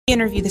We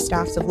interview the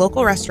staffs of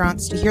local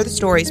restaurants to hear the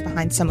stories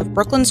behind some of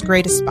Brooklyn's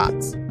greatest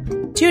spots.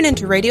 Tune in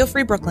to Radio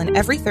Free Brooklyn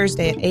every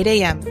Thursday at 8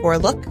 a.m. for a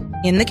look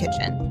in the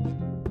kitchen.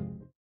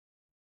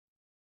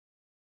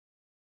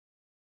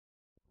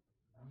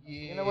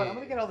 You know what? I'm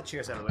going to get all the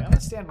chairs out of the way. I'm going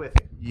to stand with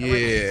you.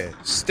 Yeah.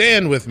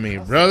 Stand with me,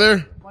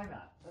 brother. Why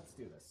not? Let's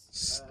do this.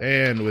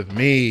 Stand with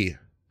me.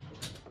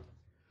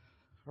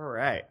 All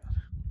right.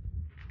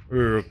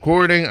 We're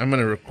recording. I'm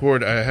going to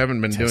record. I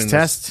haven't been doing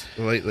Test. this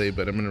lately,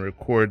 but I'm going to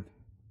record.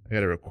 I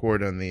got to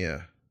record on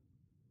the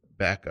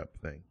backup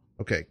thing.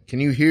 Okay. Can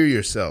you hear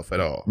yourself at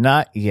all?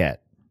 Not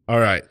yet. All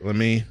right. Let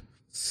me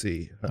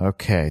see.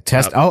 Okay.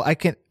 Test. Oh, I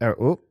can.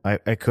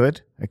 I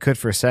could. I could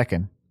for a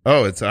second.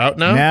 Oh, it's out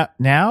now?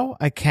 Now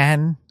I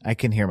can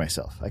hear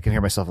myself. I can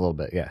hear myself a little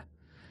bit. Yeah.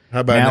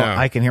 How about now?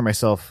 I can hear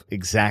myself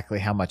exactly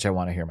how much I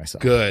want to hear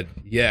myself. Good.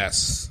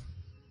 Yes.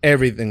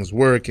 Everything's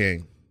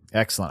working.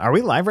 Excellent. Are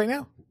we live right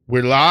now?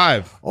 We're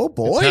live. Oh,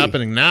 boy. It's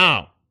happening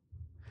now.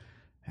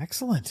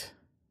 Excellent.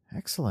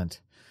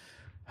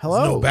 Hello.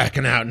 There's no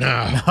backing out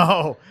now.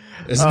 No.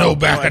 There's no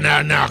backing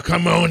out now.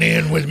 Come on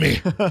in with me.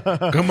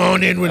 Come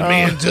on in with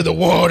me into the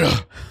water.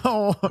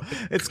 Oh,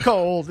 it's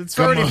cold. It's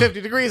already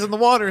 50 degrees and the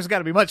water has got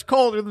to be much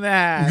colder than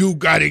that. You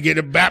got to get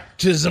a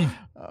baptism.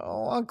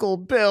 Oh, Uncle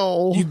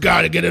Bill. You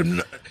got to get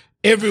a...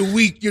 Every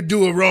week you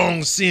do a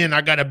wrong sin,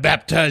 I got to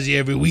baptize you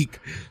every week.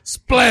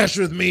 Splash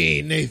with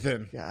me,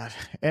 Nathan. God.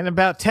 In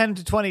about 10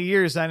 to 20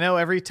 years, I know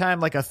every time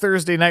like a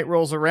Thursday night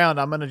rolls around,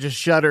 I'm going to just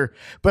shudder.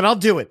 But I'll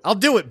do it. I'll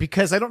do it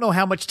because I don't know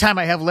how much time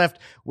I have left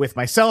with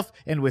myself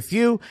and with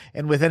you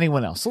and with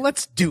anyone else. So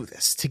let's do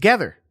this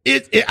together.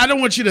 I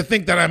don't want you to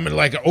think that I'm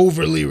like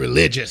overly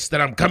religious,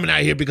 that I'm coming out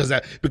here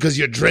because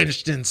you're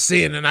drenched in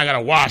sin and I got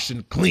to wash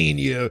and clean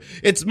you.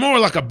 It's more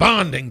like a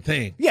bonding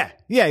thing. Yeah.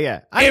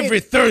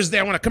 Every Thursday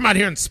I want to come out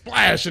here and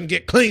splash and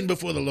get clean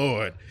before the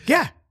Lord.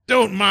 Yeah.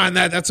 Don't mind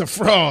that. That's a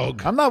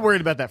frog. I'm not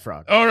worried about that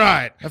frog. All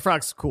right. That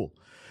frog's cool.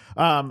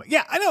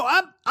 Yeah, I know.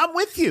 I'm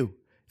with you.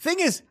 Thing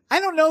is,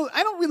 I don't know.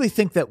 I don't really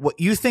think that what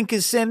you think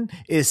is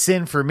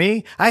sin for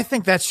me. I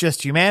think that's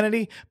just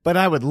humanity, but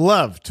I would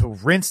love to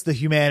rinse the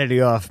humanity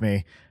off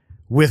me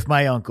with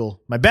my uncle,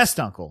 my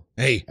best uncle.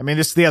 Hey. I mean,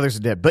 just the others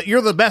are dead, but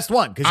you're the best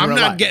one because you're I'm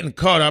alive. not getting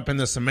caught up in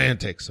the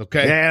semantics,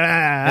 okay?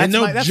 Yeah, and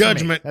no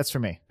judgment. That's for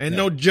me. And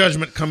no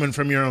judgment coming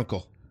from your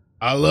uncle.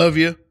 I love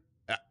you.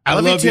 I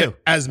love you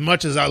as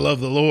much as I love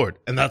the Lord,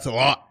 and that's a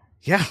lot.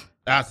 Yeah.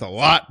 That's a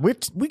lot. We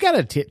got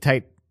a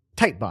tight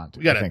bond.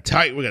 We got a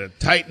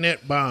tight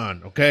knit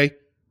bond, okay?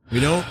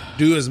 We don't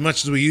do as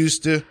much as we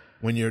used to.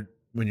 When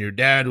your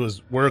dad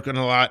was working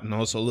a lot and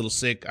also a little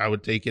sick, I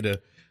would take you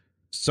to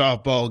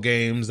softball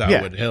games.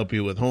 I would help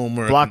you with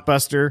homework.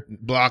 Blockbuster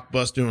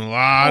and a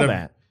lot of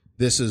that.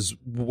 This is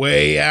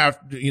way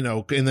after,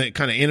 in the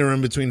kind of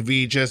interim between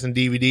VHS and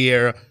DVD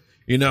era.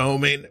 I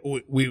mean,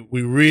 we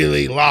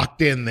really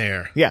locked in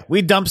there. Yeah,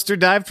 we dumpster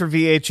dived for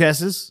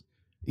VHSs.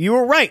 You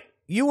were right.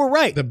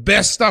 The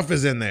best stuff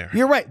is in there.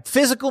 You're right.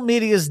 Physical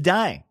media is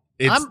dying.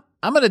 I'm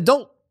an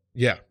adult.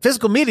 Yeah.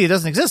 Physical media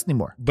doesn't exist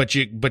anymore. But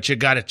you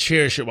got to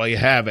cherish it while you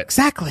have it.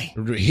 Exactly.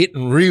 Hit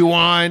and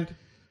rewind.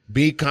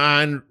 Be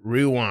kind.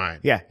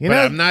 Rewind. Yeah.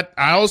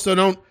 I also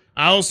don't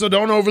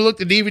overlook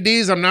the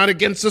DVDs. I'm not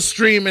against the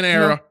streaming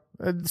era.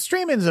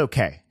 Streaming's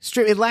okay.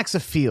 It lacks a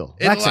feel.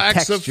 It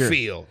lacks a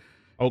feel.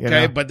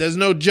 Okay. But there's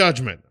no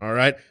judgment. All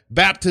right.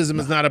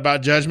 Baptism is not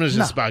about judgment. It's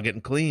just about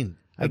getting clean.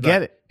 I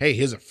get it. Hey,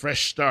 here's a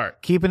fresh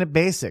start. Keeping it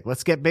basic.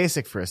 Let's get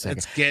basic for a second.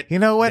 Let's get You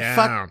know what?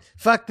 down.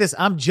 Fuck this.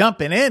 I'm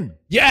jumping in.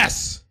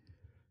 Yes.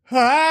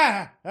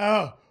 I'm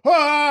in.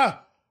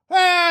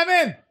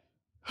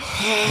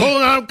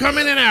 Hold on. I'm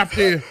coming in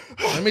after you.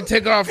 Let me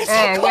take off.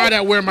 Why'd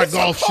I wear my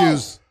golf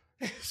shoes?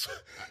 It's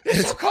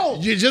so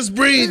cold. You just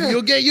breathe.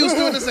 You'll get used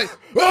to it in a second.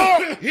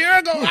 Oh, here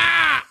I go.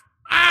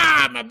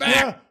 My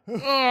back.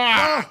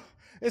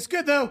 It's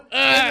good though.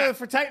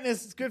 For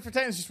tightness. It's good for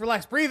tightness. Just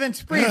relax. Breathe in.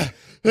 Just breathe.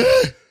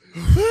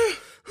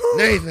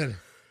 Nathan.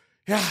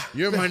 Yeah.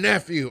 You're my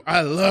nephew.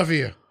 I love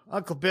you.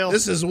 Uncle Bill.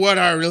 This is what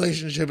our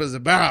relationship is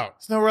about.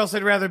 There's nowhere else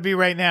I'd rather be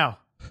right now.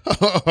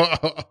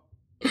 I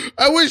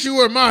wish you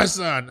were my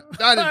son.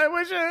 I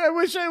wish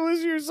I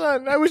was your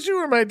son. I wish you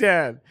were my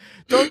dad.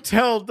 Don't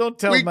tell my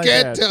dad. We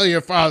can't tell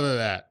your father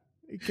that.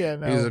 You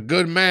can't. No. He's a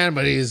good man,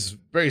 but he's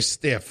very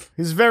stiff.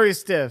 He's very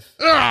stiff.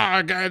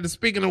 God,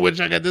 speaking of which,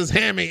 I got this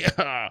hammy.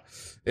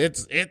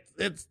 It's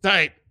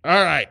tight.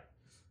 All right.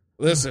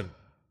 Listen.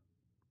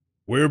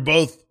 We're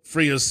both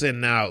free of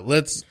sin now.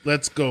 Let's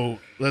go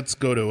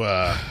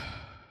to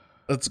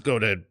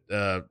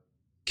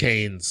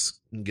Cane's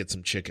and get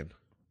some chicken.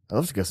 I'd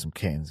love to go some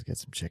Cane's, get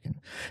some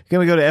chicken. Can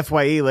we go to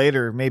FYE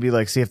later? Maybe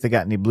see if they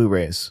got any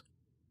Blu-rays.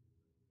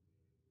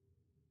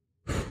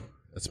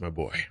 That's my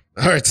boy.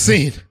 All right,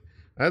 scene.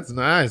 That's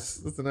nice.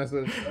 That's a nice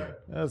way to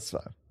start. That's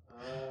fun.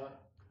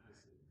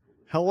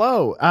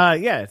 Hello.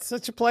 Yeah, it's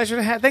such a pleasure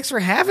to have. Thanks for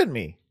having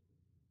me.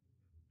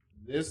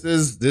 This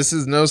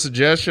is no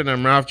suggestion.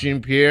 I'm Ralph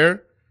Jean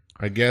Pierre.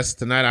 I guess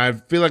tonight I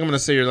feel like I'm going to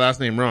say your last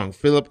name wrong.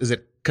 Phillip, is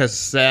it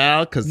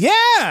Casale? Yeah.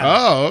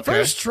 Oh, okay.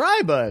 First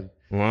try, bud.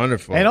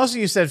 Wonderful. And also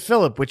you said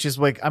Philip, which is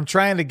like, I'm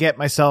trying to get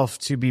myself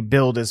to be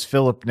billed as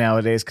Philip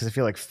nowadays because I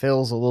feel like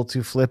Phil's a little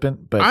too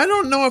flippant. But I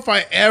don't know if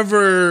I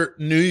ever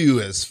knew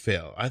you as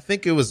Phil. I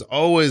think it was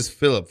always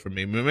Philip for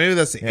me. Maybe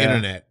that's the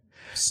internet.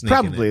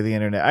 Probably the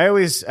internet. I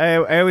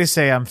always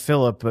say I'm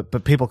Philip,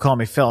 but people call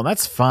me Phil, and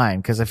that's fine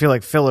because I feel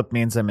like Philip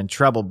means I'm in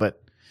trouble.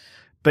 But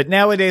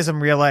nowadays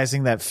I'm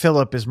realizing that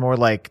Philip is more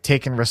like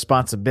taking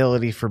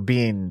responsibility for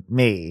being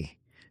me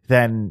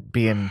than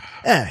being,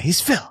 he's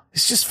Phil.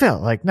 It's just Phil.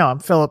 Like, no, I'm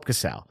Phillip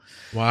Casale.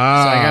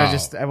 Wow.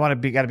 So I want to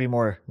be a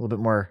little bit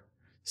more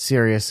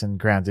serious and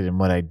grounded in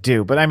what I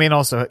do. But I mean,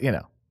 also,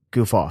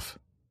 goof off.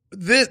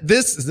 This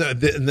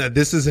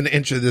is an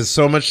interest. There's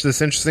so much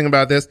that's interesting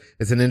about this.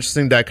 It's an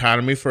interesting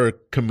dichotomy for a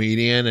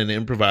comedian and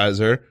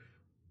improviser,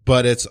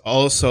 but it's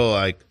also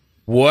like,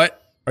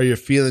 what are your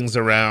feelings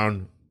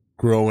around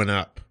growing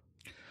up?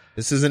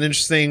 This is an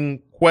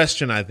interesting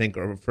question, I think,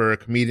 for a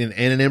comedian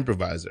and an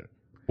improviser.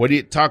 What do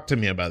you talk to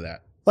me about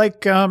that?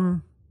 Like,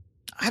 when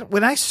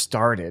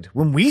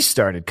we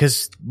started,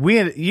 because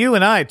you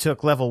and I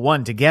took level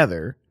 1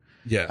 together.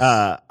 Yes.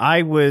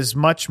 I was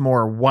much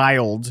more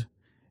wild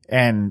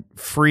and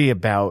free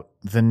about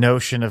the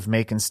notion of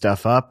making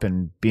stuff up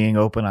and being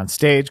open on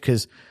stage.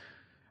 Cause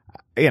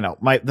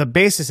the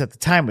basis at the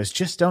time was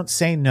just don't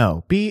say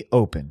no, be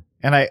open.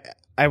 And I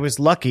was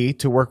lucky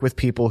to work with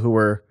people who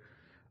were,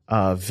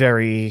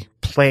 very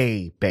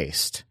play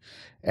based,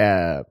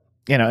 and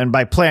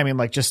by play, I mean,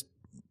 like, just,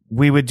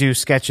 we would do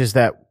sketches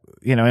that,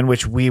 in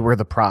which we were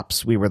the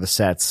props, we were the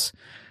sets.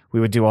 We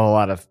would do a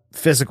lot of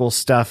physical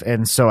stuff.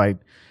 And so I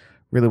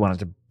really wanted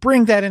to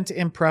bring that into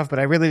improv, but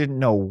I really didn't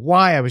know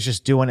why. I was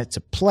just doing it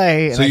to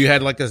play. And so you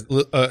had like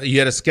you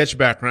had a sketch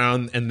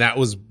background, and that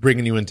was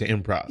bringing you into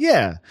improv.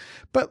 Yeah.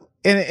 But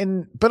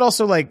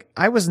also, like,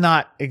 I was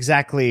not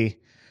exactly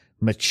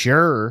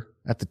mature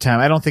at the time.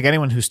 I don't think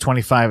anyone who's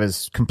 25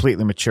 is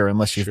completely mature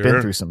unless you've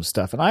been through some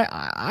stuff. And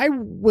I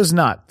was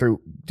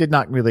did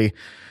not really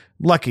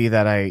lucky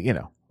that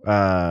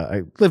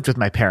I lived with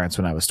my parents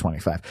when I was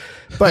 25,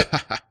 but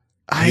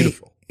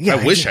beautiful.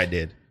 I wish I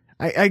did.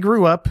 I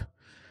grew up.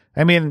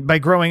 I mean, by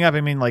growing up,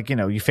 I mean, like,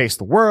 you face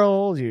the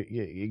world,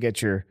 you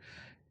get you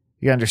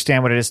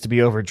understand what it is to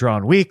be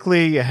overdrawn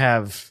weekly.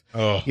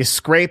 You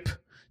scrape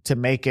to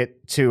make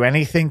it to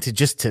anything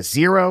to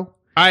zero.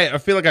 I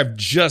feel like I've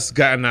just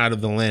gotten out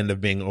of the land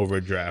of being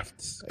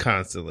overdrafted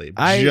constantly.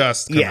 Out of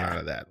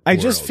that. I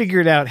just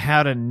figured out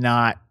how to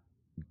not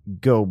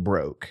go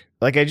broke.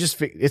 Like,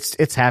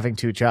 it's having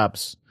 2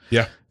 jobs.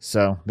 Yeah.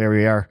 So there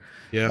we are.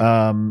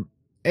 Yeah.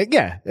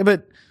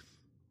 But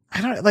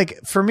I don't,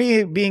 like, for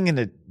me,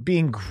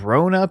 being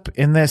grown up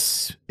in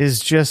this is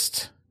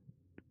just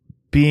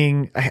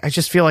I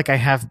just feel like I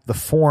have the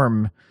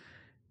form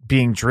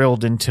being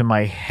drilled into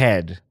my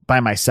head by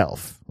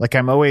myself. Like,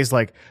 I'm always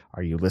like,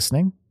 are you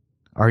listening?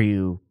 Are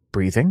you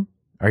breathing?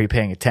 Are you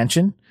paying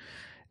attention?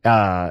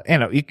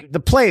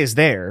 The play is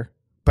there,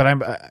 but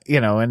I'm,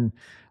 and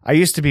I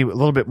used to be a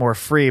little bit more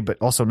free, but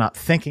also not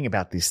thinking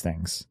about these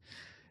things.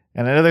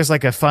 And I know there's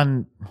like there's a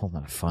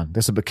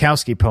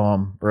Bukowski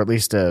poem, or at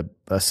least a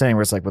saying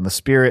where it's like, when the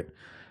spirit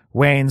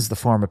wanes, the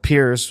form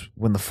appears.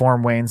 When the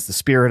form wanes, the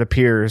spirit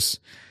appears.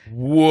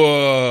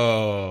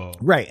 Whoa.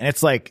 Right. And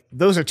it's like,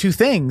 those are 2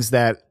 things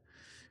that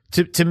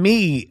to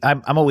me,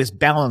 I'm always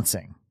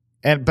balancing.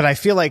 But I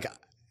feel like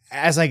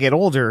as I get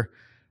older,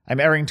 I'm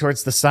erring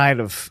towards the side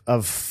of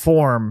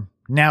form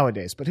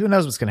nowadays, but who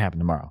knows what's going to happen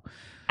tomorrow.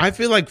 I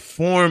feel like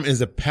form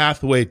is a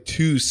pathway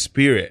to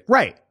spirit.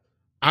 Right.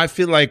 I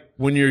feel like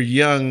when you're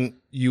young,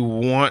 you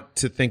want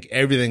to think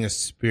everything is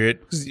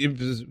spirit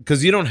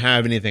because you don't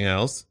have anything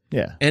else.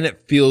 Yeah. And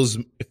it feels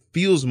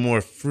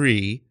more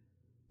free.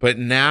 But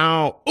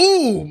now,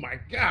 oh my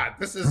God,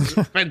 this is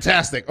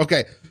fantastic.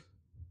 Okay.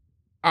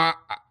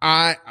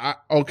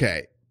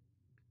 Okay.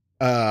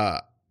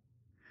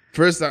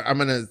 First, I'm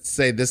going to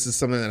say this is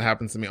something that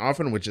happens to me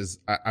often, which is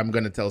I'm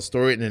going to tell a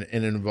story and it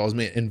involves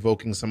me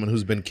invoking someone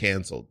who's been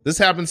canceled. This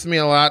happens to me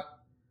a lot.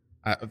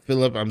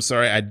 Philip, I'm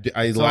sorry. I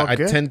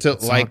tend to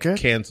like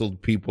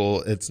canceled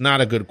people. It's not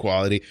a good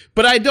quality,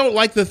 but I don't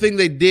like the thing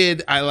they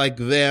did. I like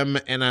them.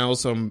 And I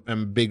also am a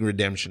big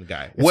redemption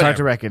guy. It's hard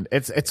to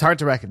it's hard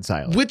to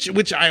reconcile.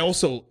 Which I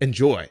also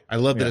enjoy. I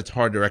love that it's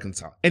hard to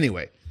reconcile.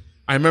 Anyway,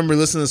 I remember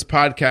listening to this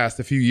podcast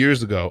a few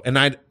years ago, and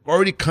I'd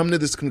already come to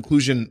this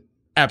conclusion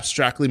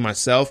abstractly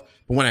myself,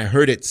 but when I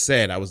heard it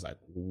said, I was like,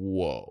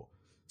 whoa.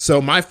 So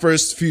my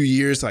first few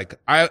years, like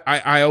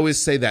I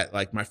always say that,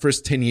 like, my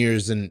first 10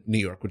 years in New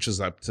York, which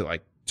was up to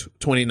like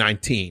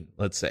 2019,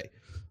 let's say.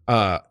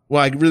 Well,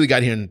 I really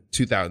got here in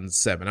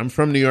 2007. I'm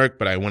from New York,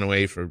 but I went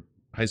away for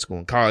high school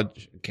and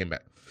college and came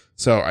back.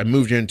 So I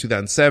moved here in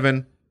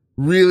 2007.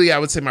 Really, I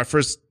would say my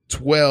first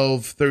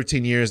 12,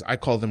 13 years, I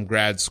call them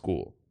grad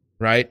school,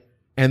 right?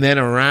 And then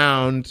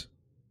around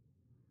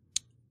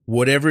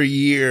whatever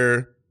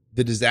year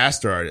the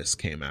Disaster Artist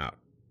came out.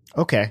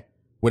 Okay.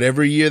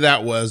 Whatever year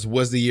that was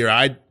the year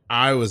I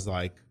was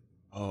like,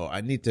 oh,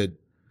 I need to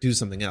do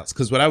something else.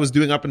 Because what I was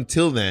doing up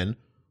until then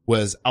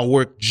was I'll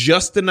work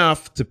just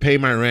enough to pay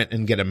my rent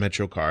and get a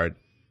Metro card.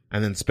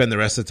 and then spend the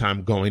rest of the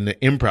time going to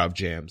improv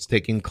jams,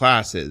 taking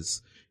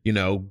classes,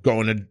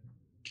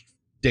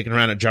 taking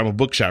around at drama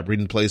bookshop,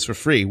 reading plays for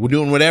free. We're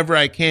doing whatever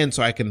I can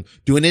so I can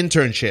doing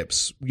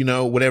internships,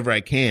 whatever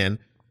I can.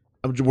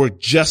 I would work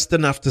just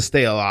enough to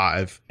stay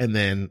alive and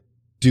then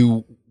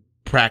do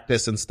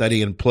practice and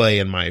study and play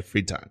in my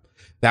free time.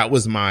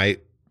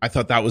 I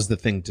thought that was the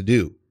thing to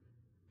do.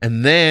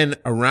 And then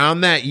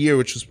around that year,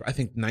 which was, I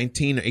think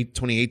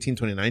 2018,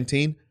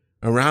 2019,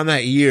 around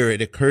that year,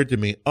 it occurred to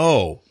me,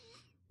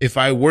 if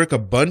I work a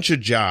bunch of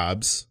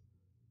jobs,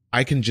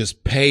 I can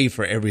just pay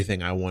for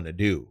everything I want to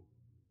do.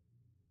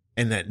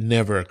 And that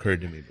never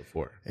occurred to me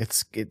before.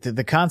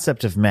 The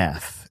concept of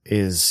math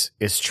is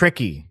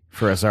tricky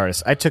for us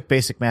artists. I took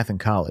basic math in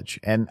college,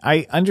 and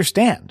I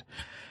understand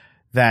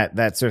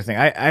that sort of thing.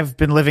 I've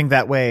been living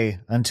that way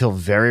until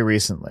very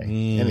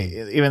recently. And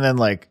even then,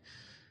 like,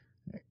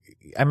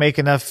 I make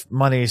enough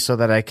money so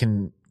that I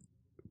can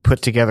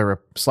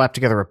slap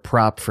together a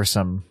prop for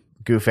some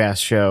goof ass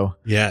show.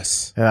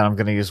 Yes. That I'm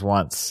going to use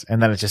once.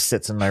 And then it just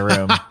sits in my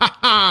room.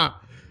 I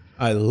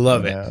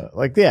love it.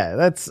 Like,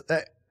 yeah,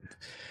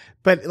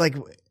 but like,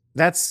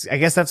 I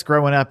guess that's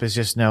growing up, is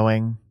just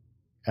knowing,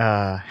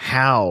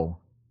 how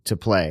to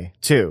play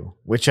too,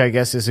 which I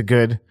guess is a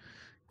good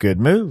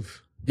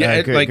move.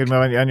 Yeah. Good move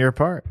on your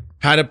part.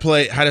 How to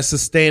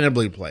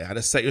sustainably play, how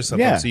to set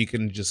yourself up so you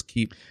can just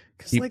keep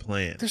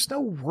playing. There's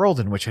no world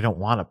in which I don't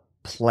want to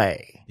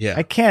play. Yeah.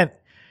 I can't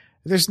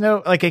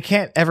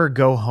ever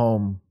go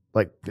home.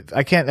 Like,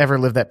 I can't ever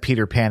live that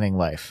Peter Panning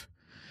life.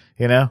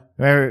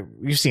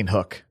 You've seen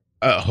Hook.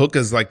 Hook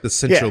is like the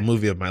central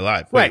movie of my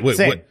life. Right.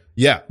 Wait.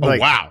 Yeah. Oh, like,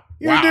 wow.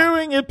 You're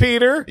doing it,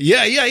 Peter.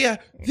 Yeah.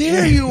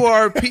 There you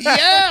are.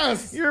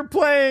 Yes. You're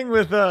playing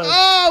with us.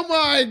 Oh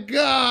my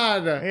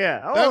God.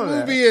 Yeah. That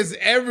movie is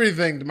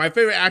everything. My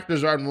favorite actor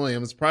is Robin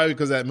Williams, probably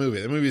because of that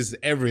movie. That movie is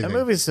everything. That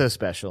movie is so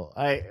special.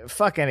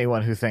 Fuck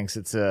anyone who thinks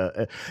it's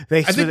I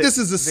think this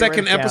is the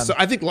second episode.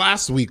 I think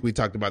last week we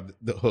talked about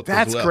the Hook.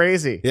 That's as well.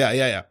 Crazy.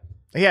 Yeah.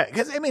 Yeah,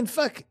 because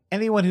fuck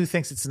anyone who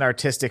thinks it's an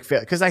artistic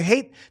failure. Because I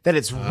hate that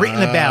it's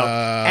written about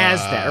as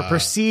that, or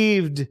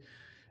perceived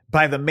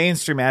by the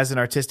mainstream as an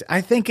artistic.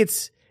 I think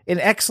it's an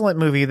excellent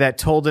movie that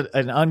told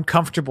an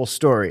uncomfortable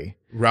story.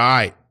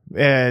 Right.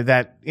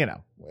 That,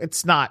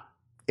 it's not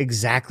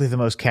exactly the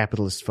most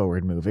capitalist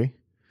forward movie.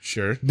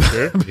 Sure.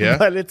 Yeah.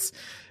 But it's,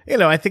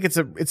 I think it's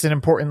an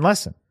important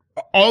lesson.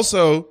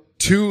 Also,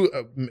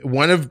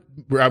 one of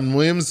Robin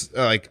Williams,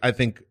 I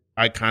think,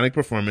 iconic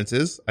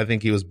performances. I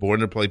think he was born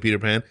to play Peter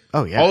Pan.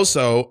 Oh, yeah.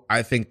 Also,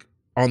 I think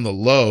on the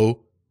low,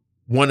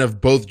 one of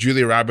both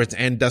Julia Roberts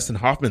and Dustin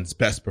Hoffman's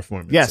best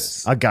performances.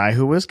 Yes, a guy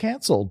who was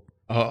canceled.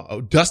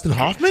 Dustin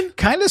Hoffman?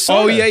 Kind of.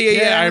 Oh,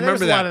 yeah. I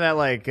remember that. A lot of that,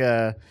 like.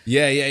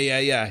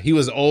 Yeah. He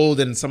was old,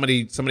 and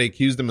somebody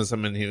accused him of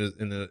something. He was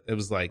it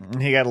was like.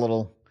 He got a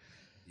little.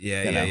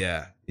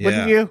 Yeah.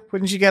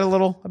 Wouldn't you get a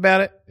little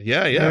about it?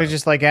 Yeah. It was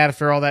just like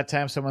after all that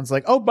time, someone's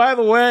like, "Oh, by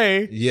the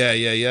way."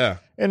 Yeah.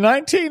 In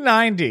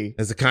 1990,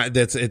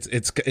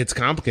 it's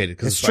complicated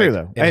because it's true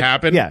though. It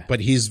happened. Yeah. But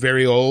he's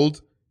very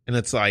old, and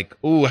it's like,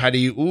 ooh, how do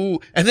you? Ooh,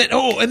 and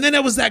then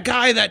it was that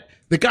guy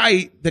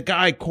the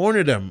guy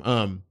cornered him.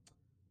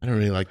 I don't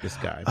really like this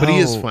guy, but he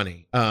is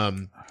funny.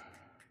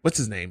 What's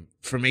his name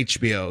from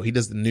HBO? He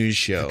does the news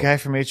show. The guy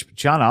from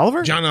John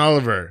Oliver. John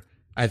Oliver.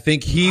 I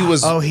think he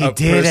was. Oh, he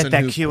did at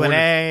that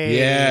Q&A.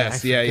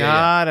 Yes, I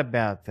forgot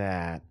about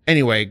that.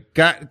 Anyway,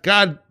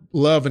 God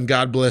love and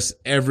God bless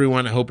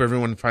everyone. I hope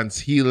everyone finds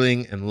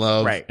healing and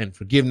love and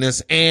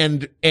forgiveness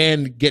and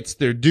gets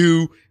their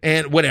due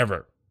and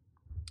whatever.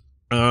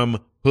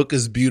 Hook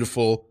is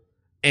beautiful,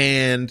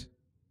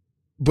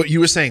 but you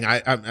were saying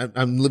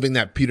I'm living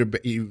that Peter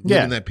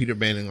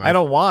Banning life. I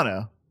don't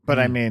wanna, but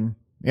I mean,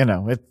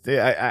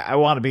 I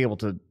want to be able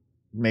to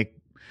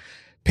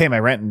pay my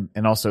rent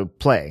and also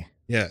play.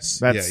 Yes.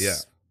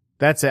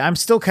 That's it. I'm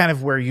still kind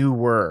of where you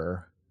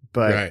were,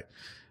 but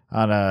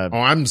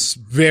I'm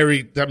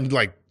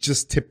like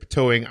just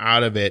tiptoeing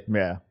out of it.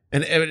 Yeah.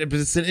 And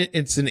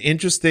it's an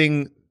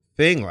interesting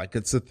thing. Like,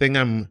 it's a thing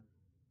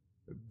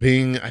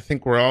I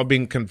think we're all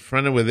being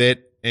confronted with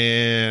it,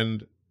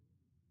 and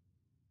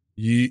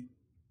I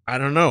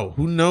don't know.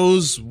 Who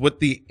knows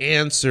what the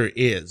answer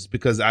is?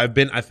 Because I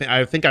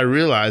think I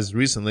realized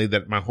recently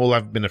that my whole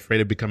life I've been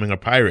afraid of becoming a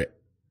pirate.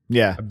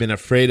 Yeah. I've been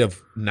afraid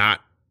of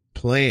not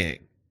playing.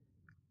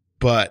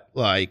 But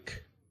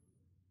like,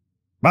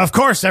 of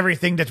course,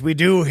 everything that we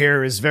do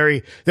here is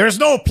there's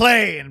no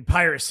play in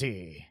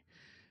piracy.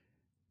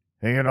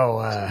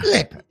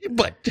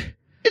 But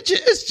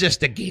it's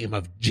just a game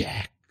of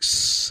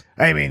jacks.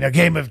 I mean, a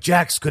game of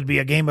jacks could be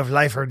a game of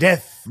life or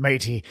death,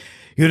 matey.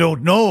 You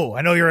don't know.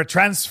 I know you're a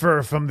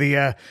transfer from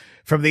the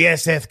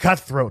SS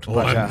Cutthroat. Oh,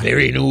 I'm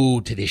very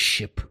new to this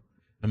ship.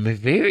 I'm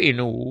very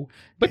new.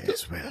 But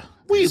yes, well,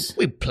 we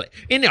play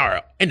in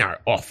our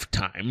off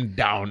time,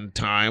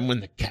 downtime,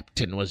 when the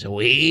captain was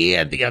away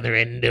at the other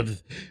end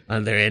of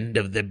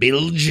the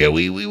bilge.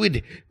 We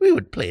would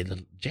play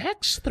little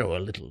jacks, throw a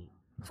little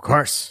Of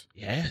course.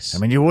 Yes. I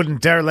mean, you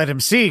wouldn't dare let him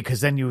see,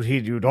 because then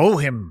you'd owe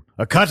him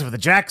a cut of the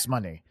Jack's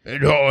money.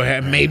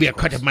 Or maybe a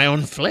cut of my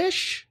own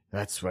flesh.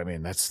 That's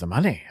the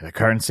money, the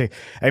currency.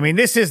 I mean,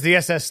 this is the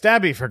SS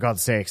Stabby, for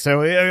God's sake,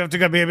 so you have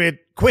to be a bit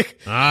quick.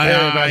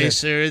 Aye,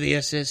 sir, the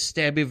SS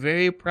Stabby,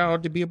 very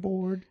proud to be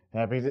aboard.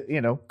 Happy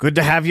to, good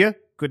to have you.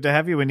 Good to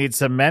have you. We need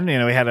some men.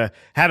 We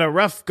had a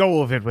rough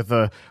go of it with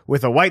a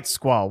white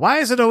squall. Why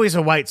is it always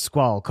a white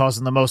squall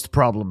causing the most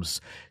problems?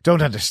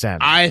 Don't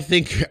understand. I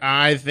think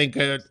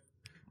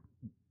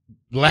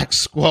black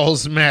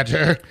squalls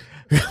matter.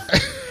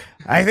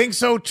 I think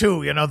so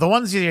too. The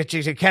ones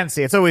you can't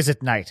see, it's always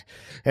at night.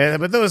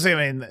 But those,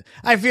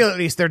 I feel at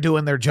least they're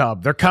doing their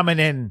job. They're coming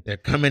in. They're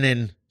coming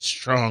in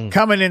strong.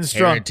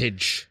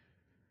 Heritage.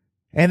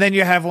 And then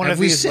you have one Have of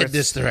we these. said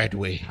this the right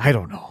way? I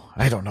don't know.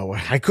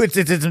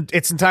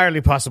 It's entirely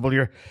possible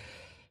you're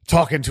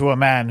talking to a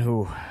man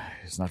who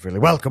is not really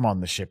welcome on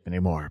the ship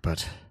anymore.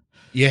 But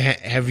yeah,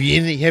 have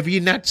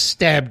you not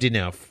stabbed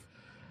enough?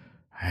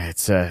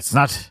 It's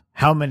not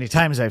how many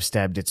times I've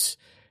stabbed. It's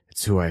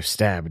who I've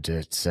stabbed.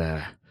 It's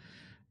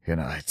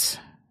it's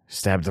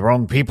stabbed the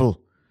wrong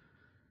people.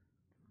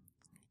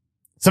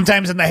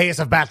 Sometimes in the haze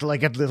of battle, I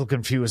get a little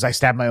confused. I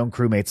stab my own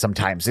crewmates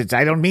sometimes.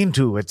 I don't mean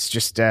to. It's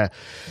just,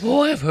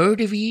 Oh, I've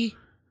heard of ye.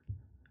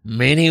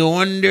 Many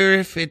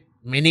wonder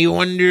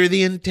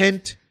the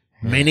intent.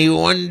 Many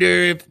wonder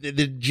if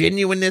the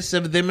genuineness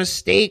of the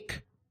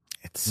mistake.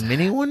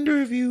 Many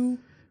wonder if you.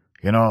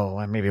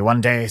 Maybe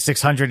one day,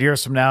 600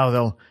 years from now,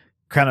 they'll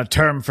kind of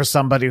term for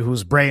somebody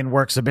whose brain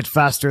works a bit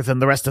faster than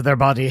the rest of their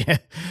body.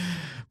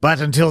 But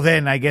until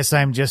then, I guess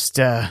I'm just,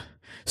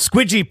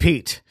 Squidgy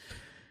Pete.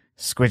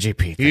 Squidgy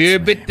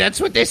Pete.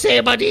 That's what they say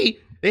about he.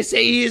 They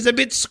say he is a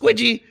bit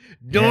squidgy.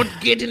 Don't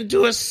get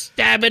into a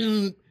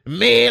stabbing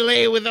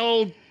melee with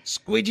old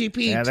Squidgy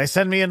Pete. Yeah, they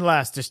send me in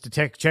last just to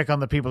check on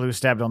the people who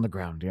stabbed on the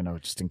ground,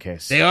 just in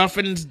case. They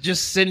often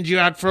just send you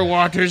out for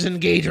waters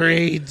and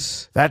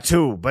Gatorades. That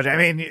too, but I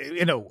mean,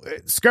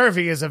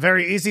 scurvy is a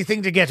very easy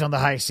thing to get on the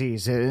high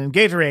seas. And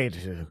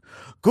Gatorade,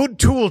 good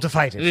tool to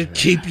fight it.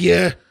 Keep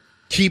you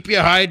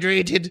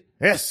hydrated.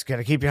 Yes,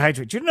 gotta keep you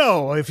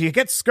hydrated. If you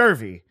get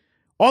scurvy,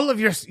 all of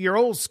your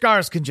old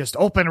scars can just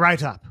open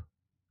right up.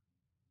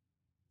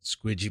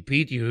 Squidgy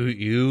Pete,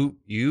 you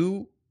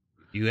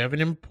have an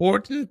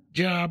important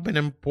job, an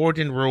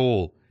important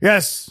role.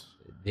 Yes.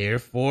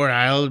 Therefore,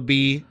 I'm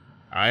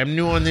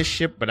new on this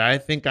ship, but I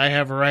think I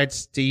have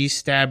rights to ye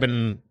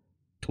stabbing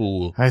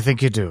tool. I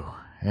think you do.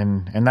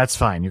 And that's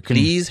fine. You can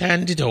please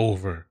hand it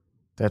over.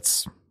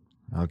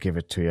 I'll give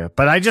it to you.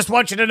 But I just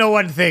want you to know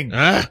one thing.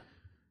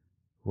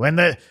 When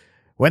the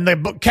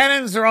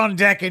cannons are on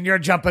deck and you're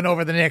jumping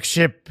over the next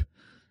ship,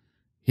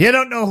 you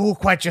don't know who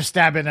quite you're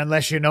stabbing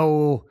unless you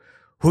know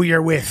who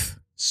you're with.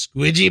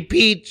 Squidgy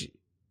Pete,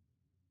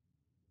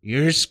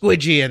 you're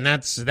squidgy, and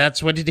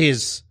that's what it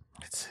is.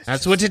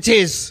 That's what it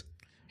is.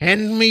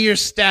 Hand me your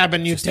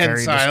stabbing utensil.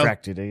 Very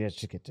distracted. You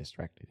get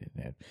distracted.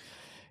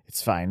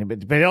 It's fine.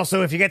 But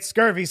also, if you get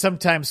scurvy,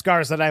 sometimes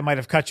scars that I might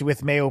have cut you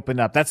with may open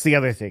up. That's the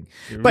other thing.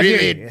 But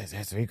really?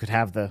 So you could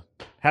have the...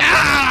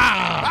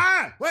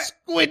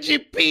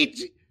 Squidgy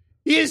Pete,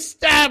 you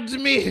stabbed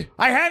me.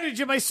 I handed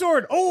you my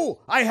sword. Oh,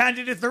 I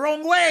handed it the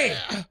wrong way.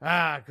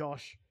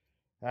 Gosh.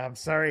 I'm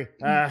sorry.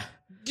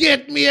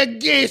 Get me a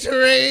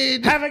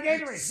Gatorade. Have a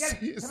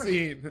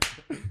Gatorade.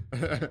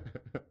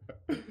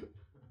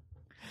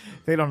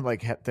 They don't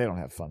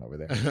have fun over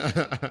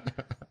there.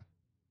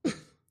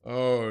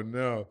 Oh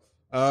no.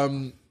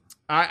 I'm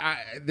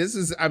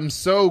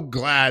so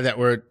glad that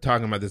we're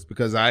talking about this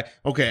because I'm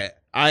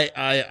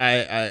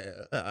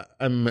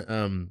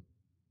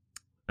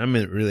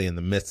really in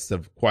the midst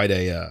of quite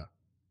a. Has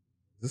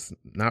this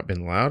not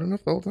been loud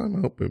enough the whole time? I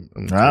hope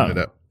I'm turning it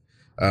up.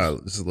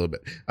 Just a little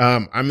bit.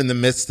 I'm in the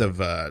midst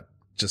of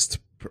just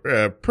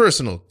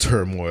personal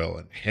turmoil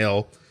and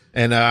hell,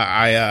 and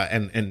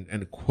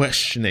and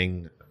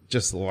questioning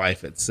just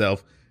life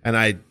itself. And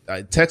I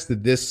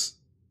texted this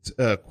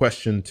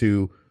question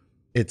to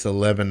it's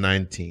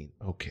 11:19.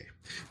 Okay.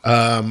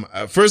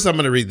 First, I'm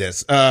going to read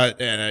this.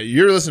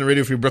 You're listening to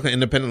Radio Free Brooklyn,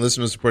 independent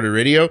listener-supported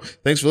radio.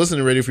 Thanks for listening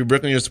to Radio Free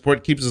Brooklyn. Your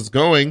support keeps us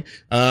going.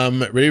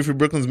 Radio Free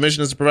Brooklyn's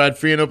mission is to provide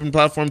free and open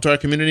platform to our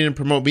community and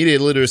promote media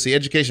literacy,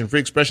 education, free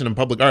expression, and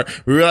public art.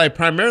 We rely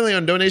primarily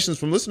on donations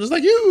from listeners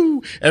like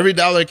you. Every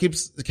dollar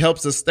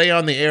helps us stay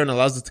on the air and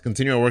allows us to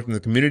continue our work in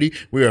the community.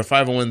 We are a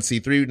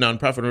 501c3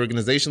 nonprofit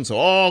organization, so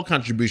all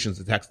contributions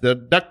are tax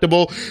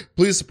deductible.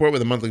 Please support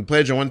with a monthly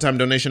pledge or one-time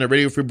donation at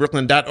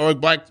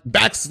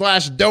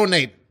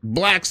radiofreebrooklyn.org/donate. /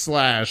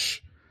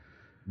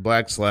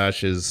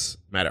 is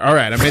matter. All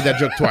right, I made that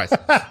joke twice.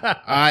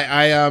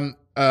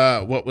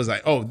 What was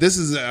I? Oh, this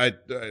is I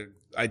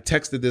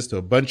texted this to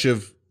a bunch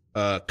of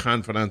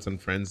confidants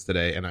and friends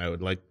today, and I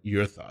would like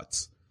your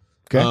thoughts.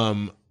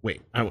 Okay.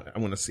 Wait, I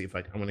want to see if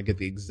I want to get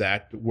the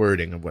exact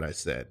wording of what I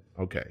said.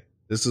 Okay,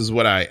 this is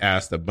what I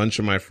asked a bunch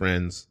of my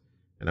friends,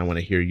 and I want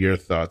to hear your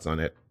thoughts on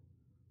it.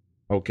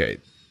 Okay.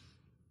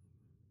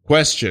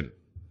 Question: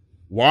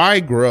 why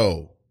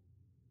grow?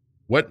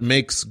 What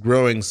makes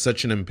growing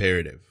such an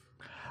imperative?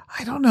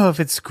 I don't know if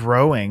it's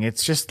growing.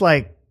 It's just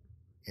like,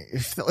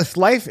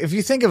 if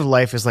you think of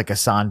life as like a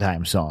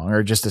Sondheim song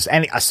or just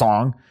a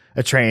song,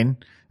 a train,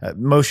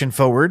 motion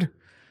forward,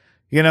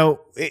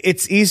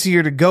 it's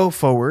easier to go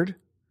forward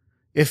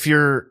if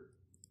you're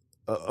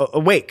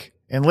awake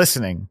and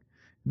listening.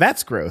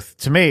 That's growth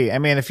to me. I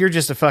mean, if you're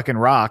just a fucking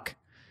rock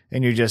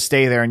and you just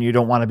stay there and you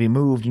don't want to be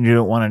moved and you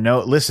don't want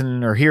to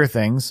listen or hear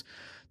things,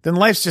 then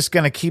life's just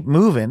going to keep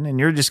moving and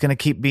you're just going to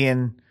keep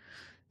being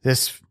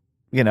this,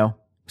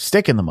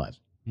 stick in the mud.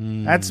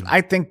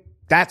 I think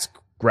that's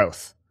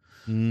growth.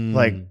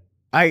 Like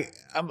I'm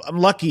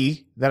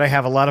lucky that I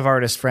have a lot of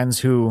artist friends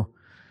who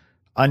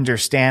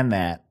understand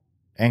that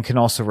and can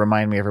also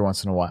remind me every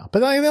once in a while.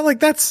 But like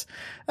that's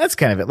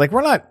kind of it. Like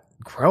we're not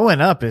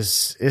growing up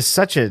is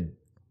such a,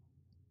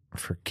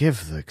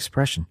 forgive the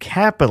expression,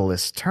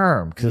 capitalist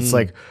term. Because it's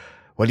like,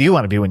 what do you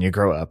want to be when you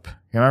grow up?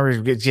 You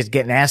remember just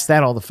getting asked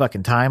that all the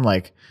fucking time?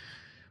 Like,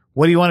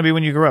 what do you want to be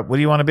when you grow up? What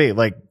do you want to be?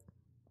 Like,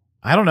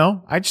 I don't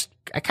know. I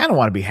kind of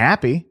want to be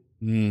happy.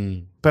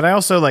 But I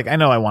also I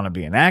know I want to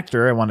be an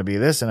actor. I want to be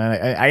this, and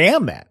I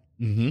am that.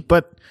 Mm-hmm.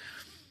 But,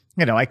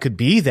 I could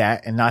be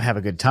that and not have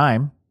a good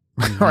time.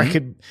 Mm-hmm. Or I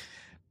could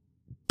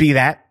be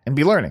that and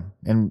be learning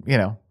and,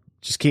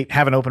 just keep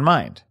have an open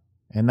mind.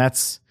 And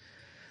that's,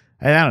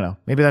 I don't know.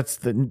 Maybe that's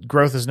the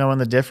growth is knowing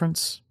the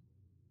difference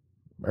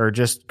or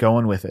just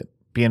going with it,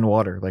 being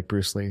water like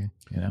Bruce Lee,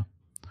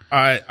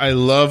 I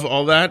love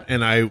all that.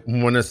 And I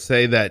want to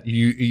say that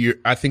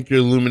I think you're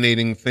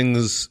illuminating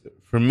things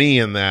for me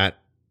in that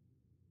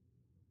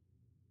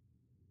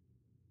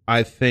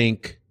I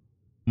think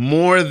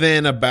more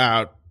than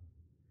about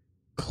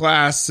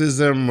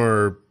classism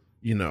or,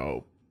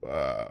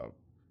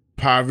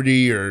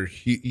 poverty or,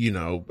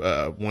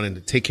 wanting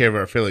to take care of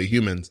our fellow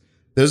humans.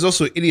 There's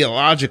also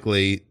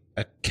ideologically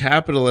a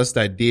capitalist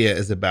idea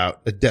is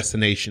about a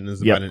destination,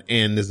 is about an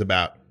end, is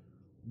about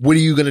what are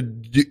you going to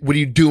do? What are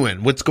you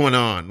doing? What's going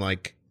on?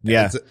 Like,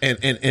 and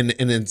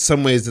in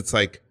some ways it's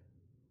like,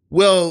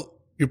 well,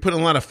 you're putting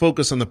a lot of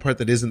focus on the part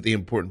that isn't the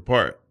important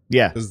part.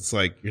 Yeah. Because it's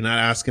like, you're not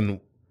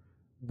asking,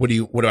 what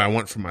do I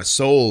want for my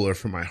soul or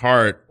for my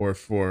heart or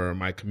for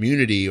my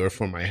community or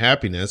for my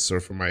happiness or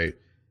for my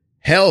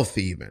health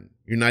even.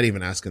 You're not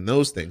even asking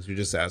those things. You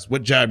just ask,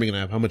 what job are you going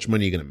to have? How much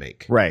money are you going to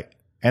make? Right.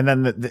 And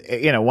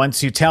then,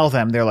 once you tell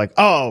them, they're like,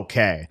 oh,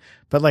 okay.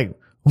 But like,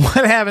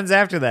 what happens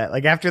after that?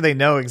 Like, after they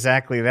know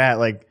exactly that,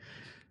 like,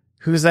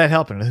 who's that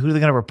helping? Who are they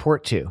going to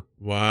report to?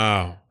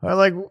 Wow. Or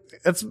like,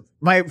 that's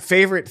my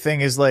favorite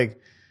thing is like,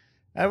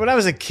 when I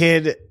was a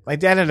kid, my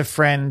dad had a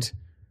friend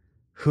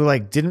who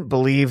didn't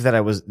believe that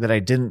I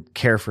didn't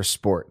care for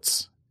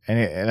sports.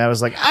 And I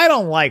was like, I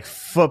don't like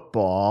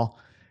football.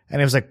 And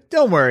he was like,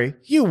 don't worry,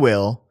 you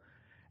will.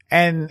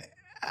 And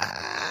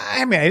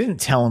I mean, I didn't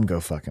tell him go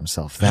fuck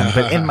himself then,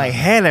 but in my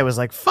head, I was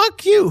like,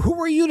 fuck you.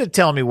 Who are you to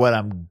tell me what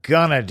I'm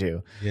gonna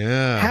do?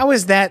 Yeah. How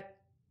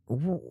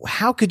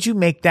could you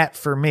make that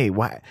for me?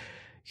 Why?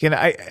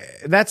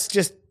 That's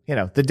just,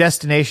 the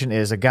destination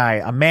is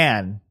a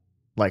man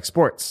likes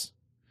sports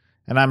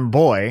and I'm a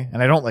boy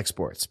and I don't like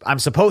sports. I'm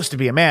supposed to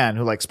be a man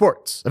who likes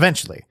sports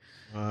eventually.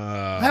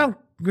 I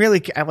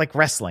like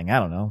wrestling. I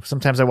don't know.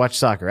 Sometimes I watch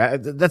soccer. I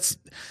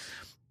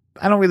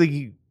don't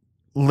really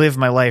live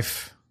my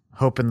life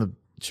hoping the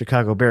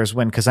Chicago Bears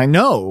win because I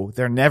know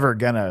they're never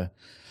gonna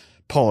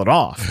pull it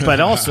off. But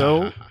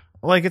also,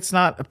 it's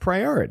not a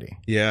priority.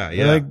 Yeah,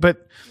 yeah.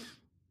 But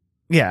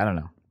yeah, I don't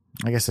know.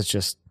 I guess it's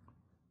just.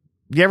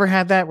 You ever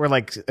had that where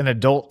an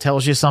adult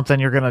tells you something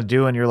you're gonna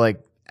do and you're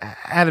like,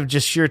 out of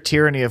just sheer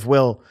tyranny of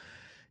will,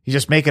 you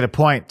just make it a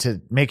point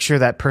to make sure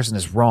that person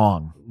is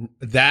wrong.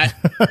 That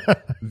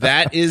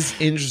is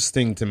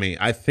interesting to me.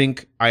 I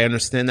think I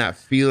understand that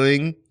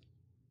feeling.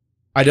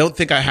 I don't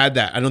think I had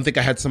that. I don't think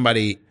I had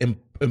somebody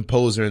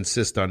impose or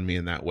insist on me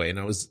in that way. And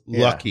I was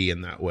lucky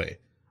in that way.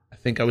 I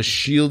think I was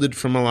shielded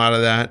from a lot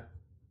of that.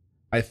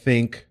 I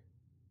think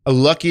a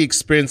lucky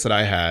experience that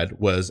I had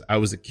was I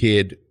was a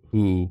kid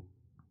who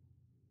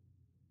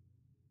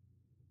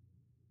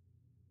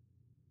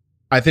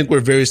I think we're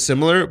very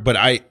similar, but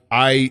I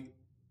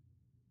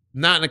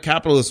not in a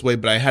capitalist way,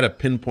 but I had a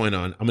pinpoint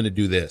on I'm going to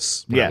do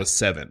this when I was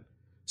 7.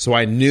 So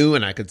I knew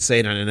and I could say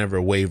it and I never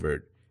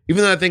wavered.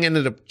 Even though that thing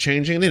ended up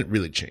changing, it didn't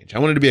really change. I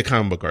wanted to be a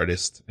comic book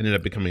artist. I ended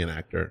up becoming an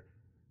actor.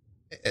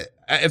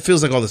 It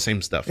feels like all the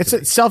same stuff.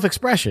 It's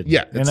self-expression.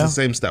 Yeah, it's the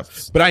same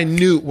stuff. But I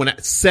knew when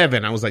at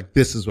 7, I was like,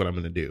 this is what I'm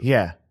going to do.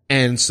 Yeah.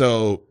 And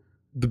so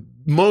the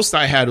most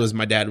I had was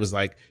my dad was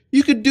like,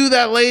 you could do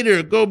that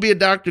later. Go be a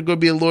doctor. Go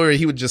be a lawyer.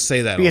 He would just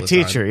say that be all a the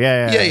teacher. time.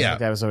 Yeah.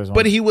 That was always one.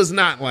 But he was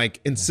not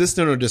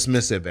insistent or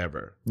dismissive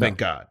ever. Thank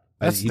God.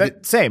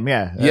 Same.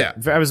 Yeah. Yeah.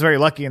 I was very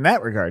lucky in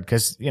that regard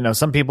because,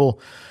 some people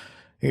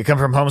come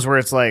from homes where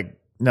it's like,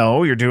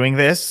 no, you're doing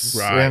this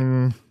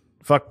and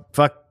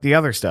fuck the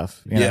other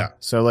stuff. Yeah.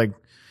 So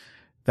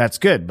that's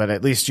good. But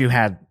at least you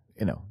had,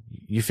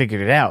 you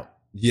figured it out.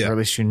 Yeah. Or at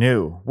least you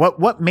knew.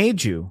 What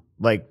made you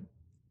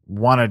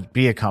want to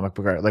be a comic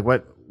book artist?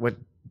 What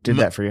did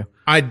that for you?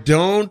 I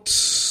don't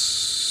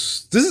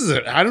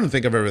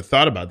think I've ever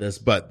thought about this,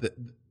 but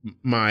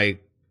my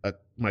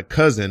my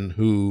cousin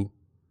who,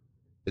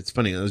 it's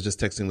funny, I was just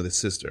texting with his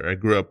sister. I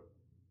grew up,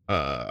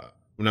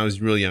 when I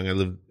was real young, I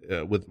lived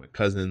with my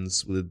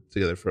cousins. We lived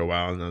together for a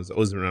while, and I was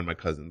always around my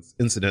cousins.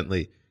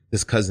 Incidentally,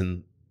 this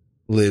cousin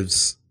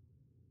lives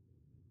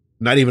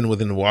not even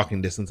within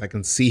walking distance. I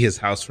can see his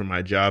house from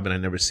my job, and I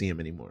never see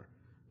him anymore.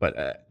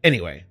 But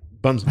anyway,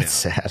 bums me out.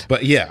 Sad.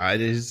 But yeah,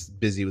 he's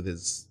busy with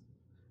his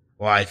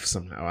life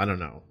somehow. I don't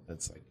know.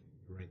 It's like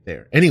right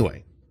there.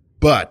 Anyway,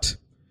 but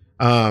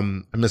I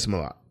miss him a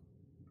lot.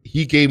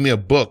 He gave me a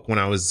book when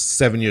I was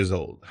 7 years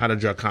old, How to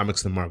Draw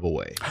Comics the Marvel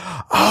Way.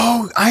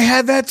 Oh, I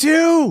had that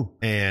too.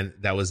 And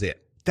that was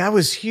it. That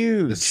was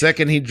huge. The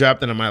second he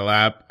dropped it on my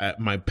lap,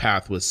 my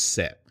path was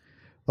set.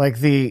 Like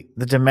the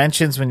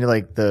dimensions when you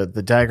like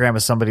the diagram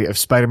of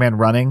Spider-Man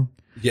running.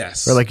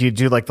 Yes. Or like you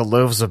do like the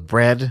loaves of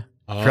bread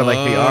for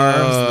like the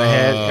arms and the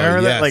head.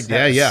 Remember that? Like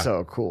that's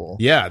so cool.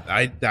 Yeah.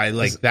 I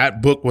like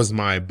that book was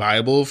my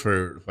Bible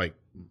for like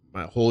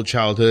my whole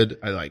childhood.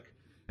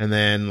 And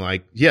then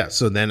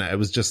so then I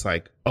was just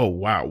like, oh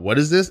wow, what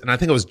is this? And I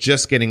think I was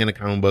just getting into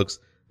comic books.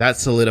 That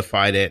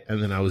solidified it.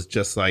 And then I was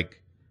just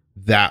like,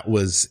 that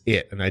was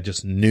it. And I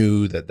just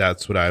knew that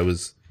that's what I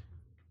was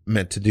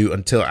meant to do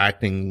until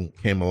acting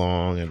came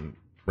along and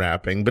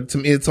rapping. But to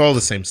me, it's all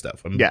the same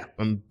stuff.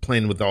 I'm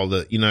playing with all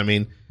the, you know what I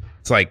mean?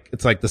 It's like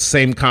the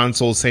same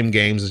console, same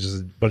games. It's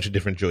just a bunch of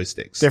different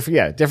joysticks.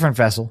 Different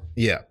vessel.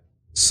 Yeah.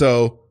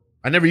 So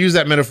I never used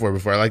that metaphor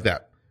before. I like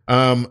that.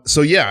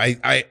 So yeah,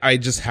 I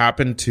just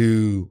happened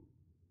to,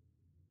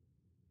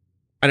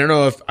 I don't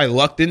know if I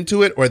lucked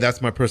into it or that's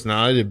my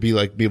personality to be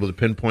able to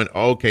pinpoint,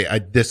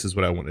 this is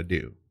what I want to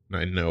do. And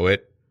I know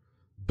it.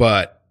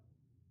 But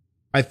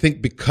I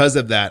think because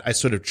of that, I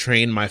sort of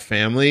trained my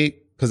family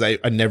because I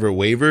never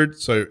wavered.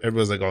 So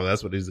everyone's like, oh,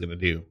 that's what he's going to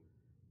do.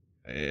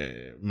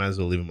 Might as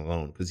well leave him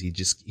alone because he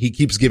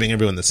keeps giving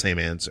everyone the same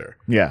answer.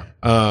 Yeah.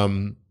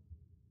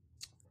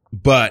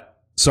 But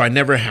so I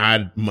never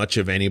had much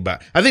of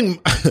anybody. I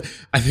think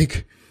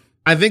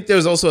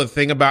there's also a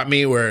thing about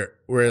me where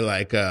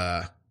like,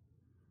 what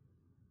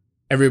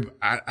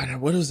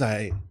was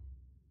I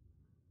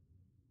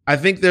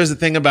think there's a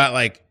thing about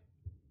like,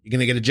 you're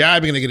going to get a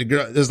job, you're going to get a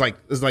girl. There's like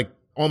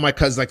all my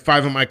cousins, like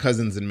 5 of my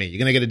cousins and me. You're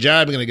going to get a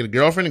job, you're going to get a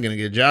girlfriend, you're going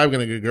to get a job, you're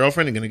going to get a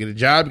girlfriend, you're going to get a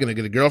job, you're going to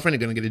get a girlfriend, you're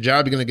going to get a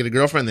job, you're going to get a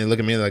girlfriend. And they look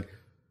at me like,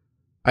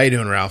 how you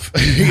doing, Ralph?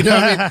 You know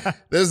what I mean?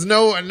 There's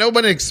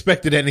nobody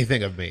expected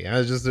anything of me. It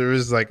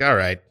was like, all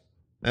right,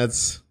 I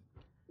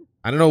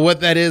don't know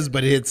what that is,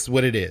 but it's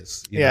what it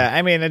is. You know?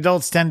 I mean,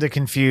 adults tend to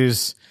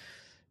confuse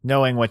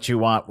knowing what you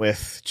want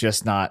with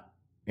just not,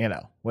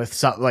 with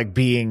something like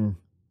being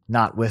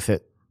not with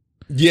it.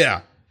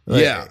 Yeah.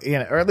 Yeah.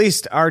 Or at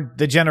least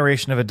the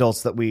generation of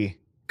adults that we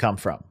come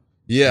from.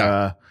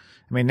 Yeah.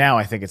 I mean, now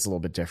I think it's a little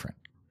bit different.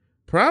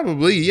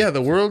 Probably. Yeah.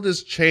 The world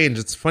has changed.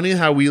 It's funny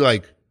how we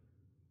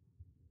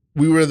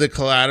were the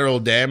collateral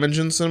damage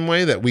in some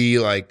way that we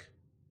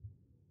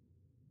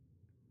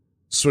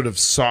sort of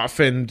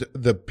softened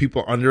the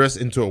people under us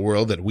into a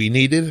world that we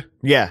needed.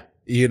 Yeah.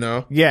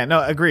 Yeah.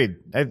 No, agreed.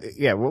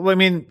 Well, I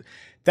mean,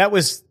 that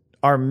was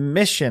our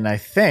mission, I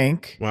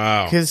think.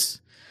 Wow.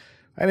 Because,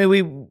 I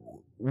mean,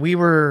 we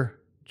were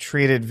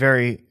treated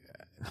very,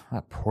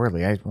 not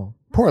poorly,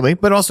 poorly,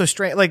 but also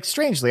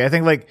strangely. I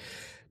think like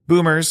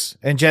boomers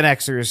and Gen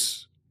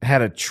Xers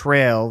had a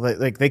trail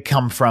that they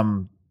come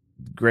from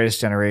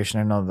Greatest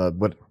Generation. I know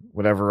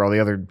whatever, all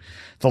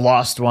the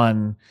Lost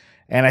One.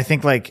 And I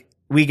think like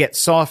we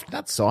get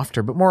not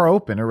softer, but more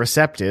open or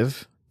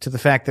receptive to the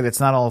fact that it's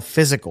not all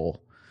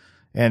physical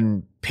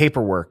and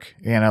paperwork.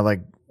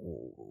 Like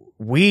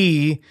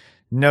we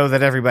know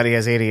that everybody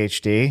has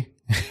ADHD.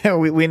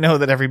 we know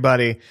that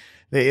everybody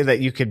that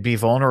you could be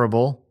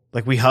vulnerable.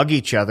 Like we hug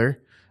each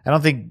other. I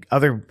think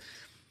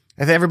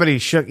everybody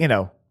shook,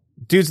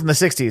 dudes in the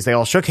 60s, they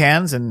all shook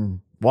hands and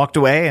walked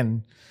away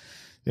and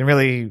didn't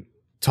really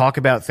talk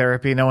about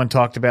therapy. No one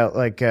talked about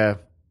like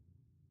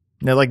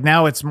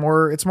now it's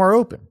more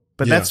open,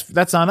 but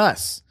that's on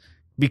us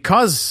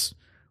because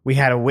we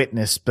had to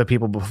witness the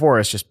people before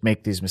us just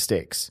make these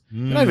mistakes.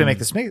 Not even make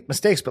these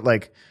mistakes, but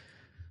like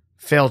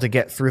fail to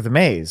get through the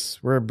maze.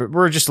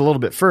 We're just a little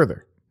bit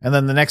further. And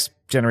then the next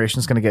generation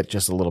is going to get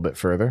just a little bit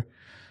further.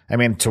 I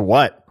mean, to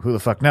what? Who the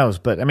fuck knows?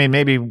 But I mean,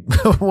 maybe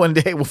one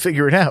day we'll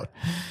figure it out.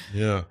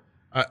 Yeah.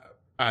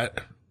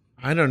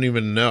 I don't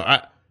even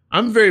know.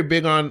 I'm very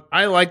big on,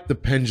 I like the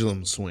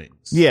pendulum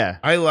swings. Yeah.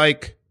 I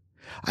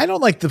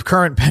don't like the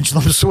current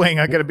pendulum swing.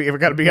 I gotta be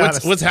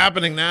honest. What's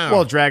happening now?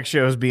 Well, drag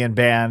shows being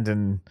banned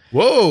and.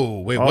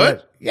 Whoa, wait,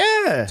 what?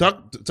 Yeah.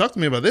 Talk to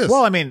me about this.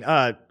 Well, I mean,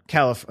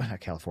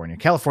 California.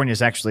 California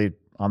is actually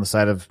on the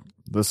side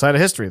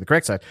of history, the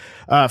correct side.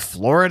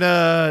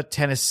 Florida,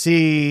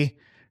 Tennessee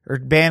are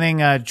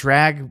banning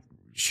drag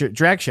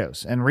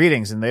shows and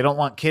readings, and they don't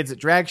want kids at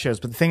drag shows.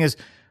 But the thing is,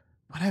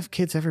 when have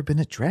kids ever been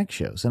at drag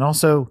shows? And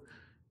also,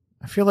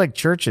 I feel like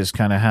churches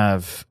kind of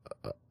have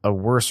a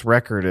worse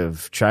record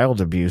of child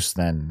abuse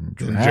than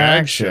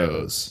drag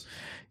shows.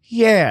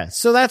 Yeah,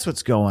 so that's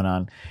what's going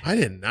on. I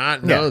did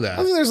not know that.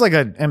 There's like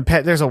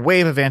there's a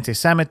wave of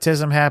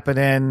anti-Semitism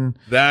happening.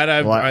 That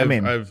I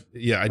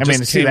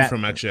just came that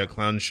from actually a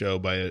clown show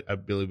by I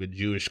believe a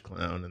Jewish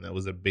clown, and that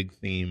was a big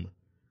theme.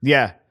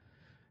 Yeah,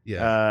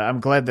 yeah.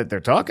 I'm glad that they're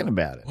talking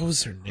about it. What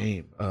was her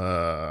name?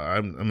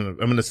 I'm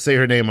gonna say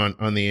her name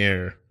on the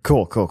air.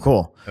 Cool.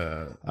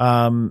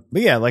 But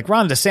yeah, like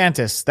Ron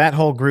DeSantis, that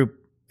whole group.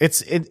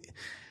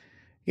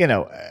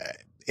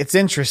 It's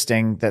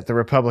interesting that the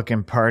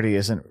Republican Party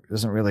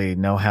doesn't really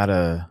know how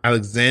to.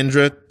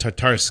 Alexandra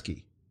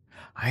Tatarsky.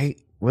 I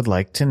would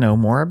like to know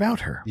more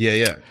about her.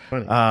 Yeah.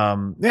 Funny.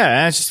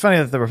 And it's just funny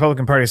that the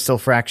Republican Party is still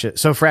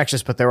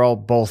fractious, but they're all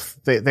both.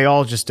 They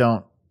all just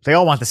don't. They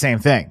all want the same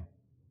thing,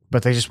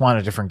 but they just want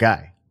a different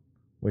guy,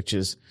 which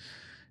is,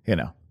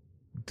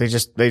 they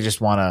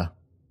just want to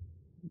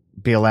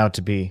be allowed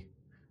to be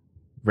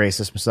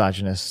racist,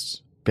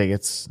 misogynists,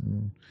 bigots.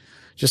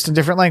 Just in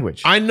different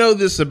language. I know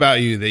this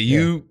about you, that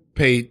you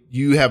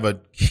have a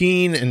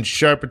keen and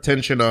sharp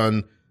attention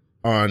on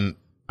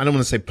I don't want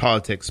to say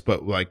politics,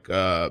 but like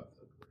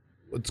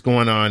what's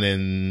going on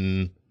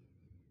in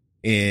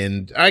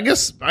I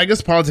guess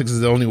politics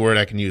is the only word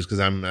I can use because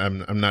I'm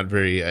not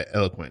very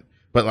eloquent.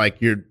 But like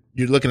you're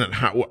looking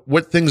at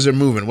what things are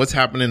moving, what's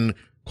happening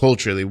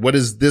culturally, what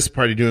is this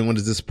party doing, what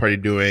is this party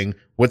doing,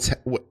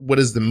 what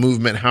is the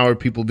movement, how are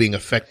people being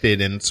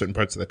affected in certain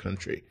parts of the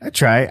country. I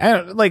try.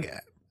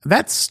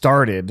 That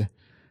started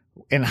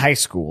in high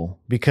school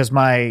because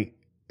my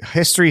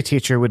history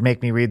teacher would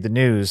make me read the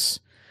news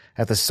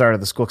at the start of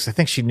the school because I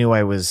think she knew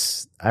I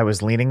was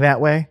leaning that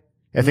way.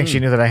 I think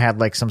she knew that I had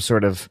like some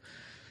sort of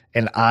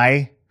an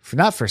eye,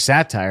 not for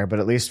satire,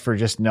 but at least for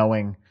just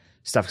knowing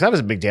stuff. Because I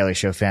was a big Daily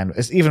Show fan,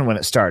 even when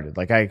it started.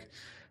 Like I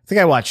think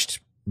I watched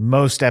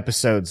most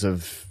episodes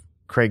of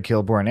Craig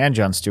Kilborn and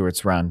Jon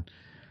Stewart's run,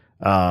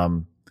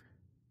 cause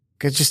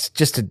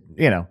just to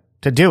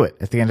to do it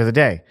at the end of the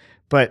day,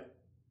 but.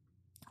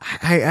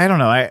 I don't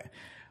know. I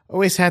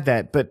always had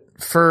that, but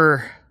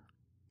for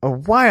a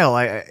while,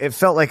 it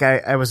felt like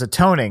I was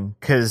atoning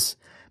because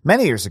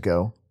many years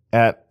ago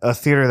at a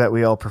theater that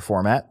we all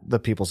perform at, the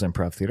People's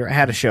Improv Theater, I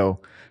had a show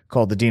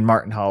called the Dean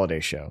Martin Holiday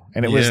Show.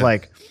 And it was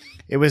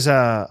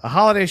a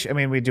holiday show. I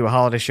mean, we do a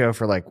holiday show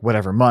for like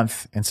whatever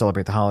month and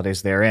celebrate the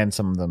holidays therein.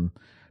 Some of them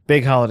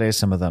big holidays,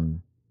 some of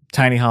them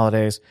tiny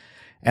holidays.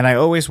 And I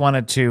always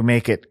wanted to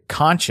make it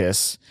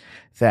conscious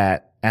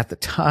that at the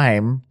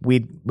time,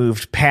 we'd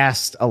moved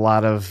past a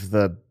lot of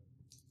the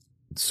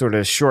sort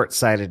of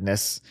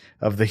short-sightedness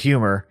of the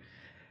humor.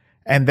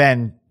 And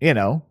then,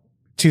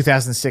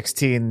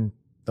 2016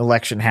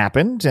 election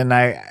happened and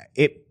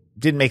it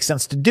didn't make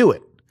sense to do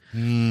it.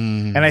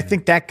 And I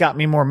think that got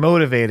me more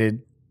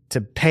motivated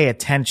to pay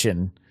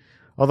attention.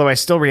 Although I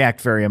still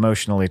react very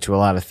emotionally to a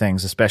lot of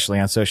things, especially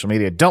on social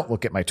media. Don't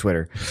look at my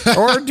Twitter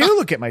or do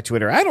look at my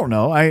Twitter. I don't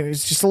know.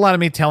 It's just a lot of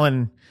me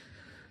telling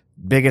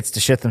bigots to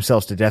shit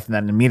themselves to death and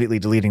then immediately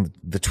deleting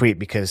the tweet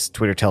because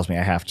Twitter tells me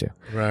I have to.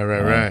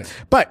 Right.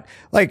 But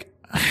like,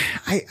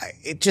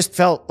 it just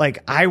felt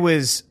like I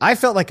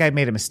felt like I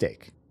made a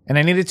mistake and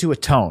I needed to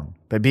atone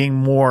by being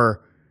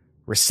more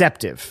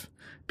receptive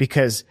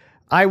because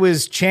I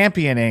was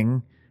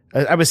championing,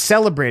 I was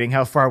celebrating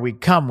how far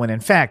we'd come when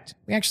in fact,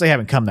 we actually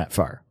haven't come that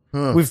far.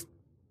 We've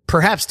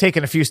perhaps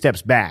taken a few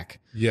steps back.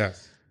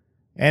 Yes.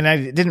 And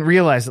I didn't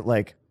realize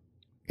that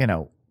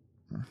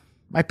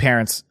my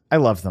parents, I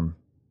love them.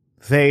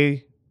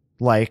 They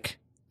like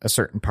a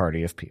certain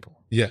party of people.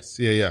 Yes.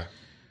 Yeah.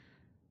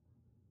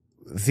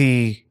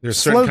 There's a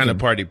certain kind of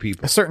party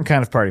people. A certain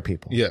kind of party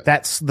people. Yeah.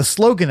 That's the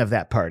slogan of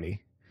that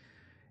party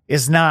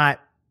is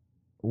not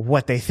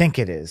what they think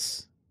it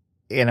is.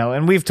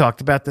 And we've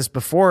talked about this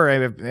before.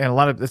 And a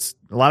lot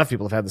of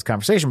people have had this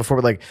conversation before,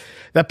 but like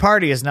that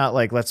party is not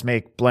like, let's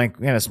make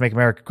let's make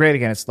America great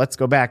again. It's let's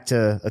go back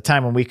to a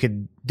time when we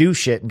could do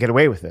shit and get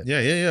away with it.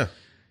 Yeah.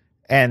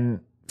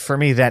 And for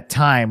me, that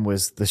time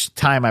was the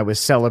time I was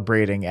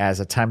celebrating as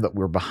a time that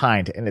we're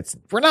behind, and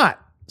we're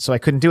not. So I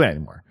couldn't do it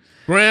anymore.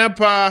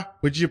 Grandpa,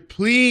 would you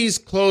please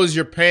close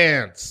your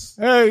pants?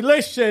 Hey,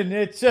 listen,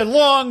 it's a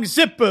long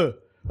zipper,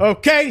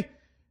 okay?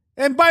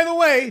 And by the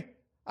way,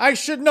 I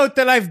should note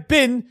that I've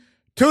been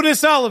to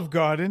this Olive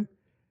Garden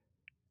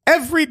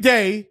every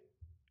day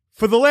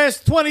for the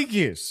last 20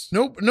 years.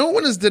 No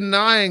one is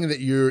denying that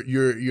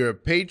you're a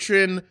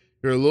patron.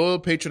 You're a loyal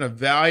patron, a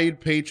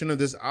valued patron of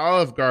this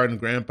Olive Garden,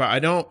 Grandpa. I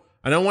don't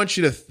want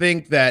you to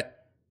think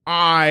that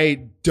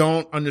I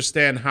don't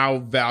understand how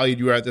valued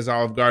you are at this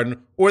Olive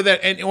Garden, or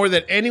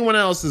that anyone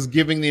else is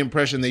giving the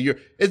impression that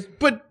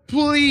but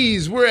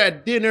please, we're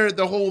at dinner.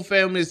 The whole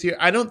family is here.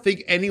 I don't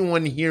think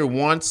anyone here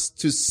wants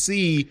to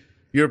see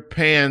your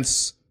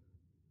pants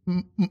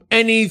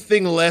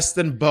anything less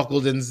than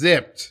buckled and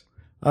zipped.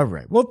 All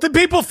right. Well, the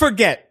people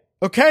forget,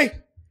 okay?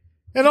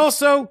 And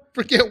also,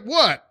 forget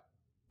what?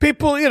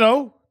 People,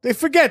 they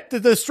forget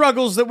the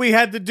struggles that we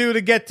had to do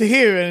to get to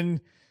here. And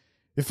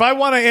if I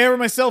want to air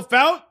myself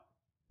out,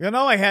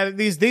 I had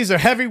these are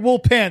heavy wool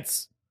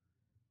pants.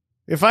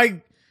 If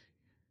I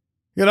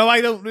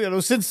I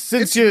don't, since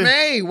It's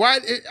May. Why?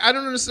 I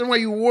don't understand why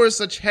you wore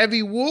such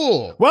heavy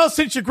wool. Well,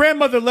 since your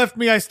grandmother left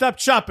me, I stopped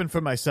shopping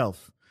for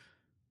myself.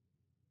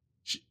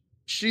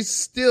 She's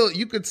still,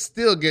 you could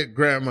still get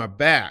grandma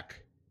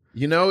back.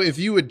 If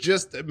you would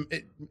just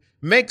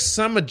make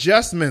some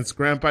adjustments,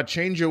 Grandpa,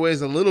 change your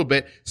ways a little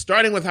bit,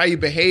 starting with how you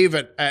behave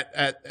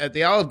at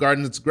the Olive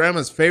Garden. It's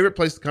grandma's favorite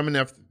place to come in.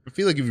 I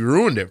feel like you've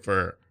ruined it for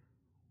her.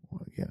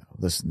 Well,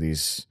 listen,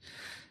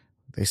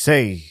 they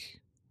say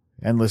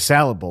endless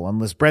salad bowl,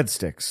 endless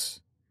breadsticks,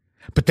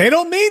 but they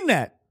don't mean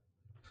that.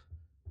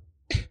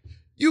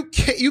 You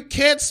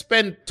can't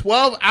spend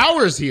 12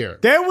 hours here.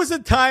 There was a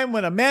time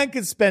when a man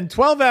could spend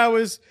 12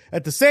 hours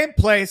at the same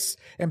place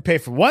and pay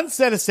for one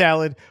set of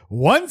salad,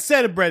 one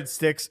set of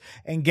breadsticks,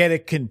 and get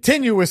it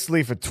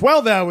continuously for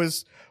 12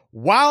 hours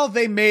while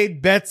they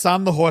made bets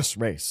on the horse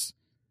race.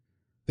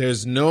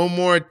 There's no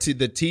more.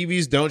 The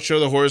TVs don't show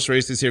the horse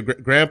races here.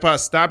 Grandpa,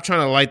 stop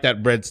trying to light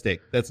that breadstick.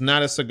 That's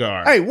not a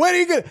cigar. Hey, what are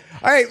you going to...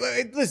 All right,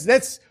 listen,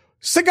 that's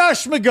cigar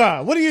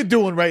schmagar. What are you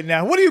doing right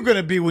now? What are you going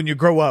to be when you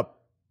grow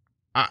up?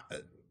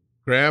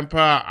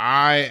 Grandpa,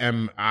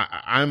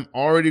 I'm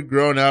already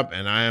grown up,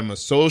 and I am a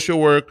social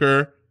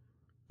worker,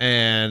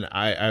 and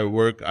I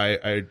look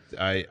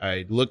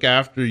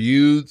after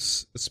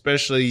youths,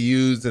 especially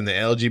youths in the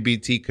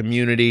LGBT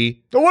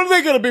community. So what are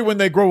they going to be when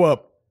they grow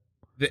up?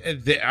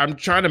 I'm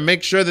trying to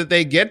make sure that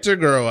they get to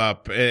grow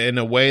up in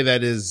a way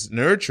that is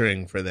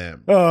nurturing for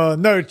them. Oh,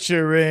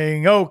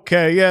 nurturing.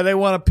 Okay, yeah, they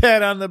want a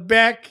pat on the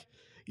back.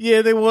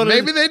 Yeah, they want.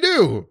 Maybe they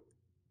do.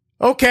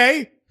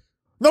 Okay,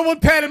 no one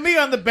patted me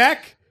on the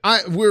back.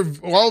 We're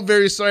all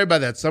very sorry about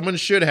that. Someone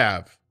should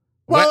have.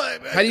 Well,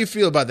 how do you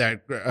feel about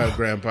that,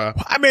 Grandpa?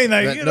 I mean,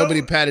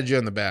 nobody patted you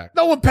on the back.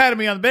 No one patted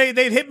me on the back.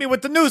 They'd hit me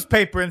with the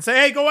newspaper and say,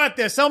 "Hey, go out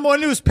there, sell more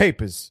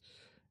newspapers."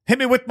 Hit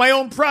me with my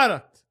own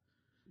product.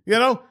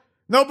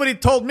 Nobody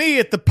told me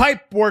at the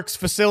pipe works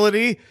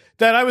facility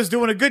that I was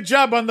doing a good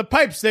job on the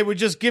pipes. They would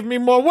just give me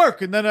more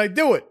work, and then I'd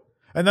do it.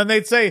 And then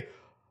they'd say,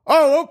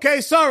 "Oh, okay,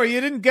 sorry,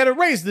 you didn't get a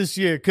raise this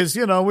year because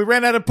we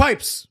ran out of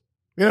pipes.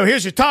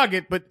 Here's your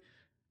target, but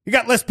you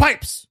got less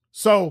pipes.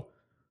 So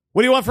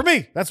what do you want from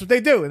me?" That's what they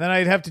do. And then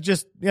I'd have to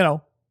just,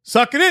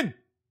 suck it in.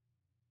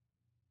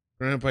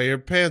 Grandpa, your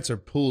pants are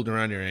pulled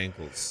around your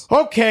ankles.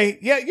 Okay.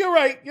 Yeah, you're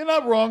right. You're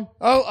not wrong.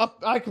 Oh,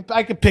 I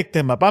could pick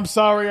them up. I'm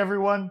sorry,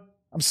 everyone.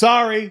 I'm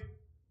sorry.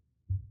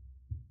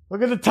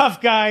 Look at the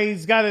tough guy.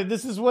 He's got it.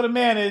 This is what a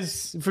man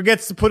is. He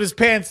forgets to put his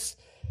pants,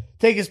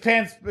 take his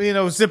pants,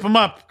 zip them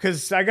up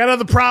because I got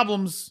other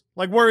problems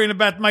like worrying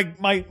about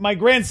my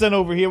grandson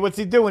over here. What's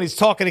he doing? He's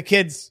talking to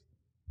kids.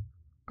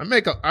 I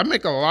make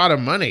a lot of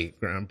money,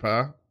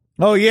 Grandpa.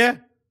 Oh, yeah?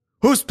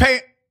 Who's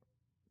paying?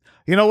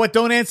 You know what?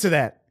 Don't answer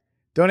that.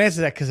 Don't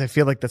answer that because I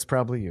feel like that's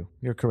probably you.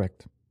 You're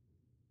correct.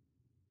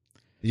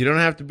 You don't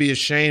have to be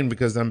ashamed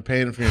because I'm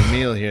paying for your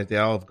meal here at the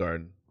Olive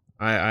Garden.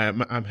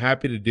 I'm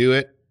happy to do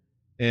it,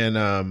 and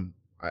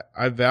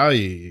I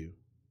value you.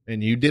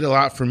 And you did a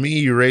lot for me.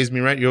 You raised me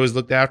right. You always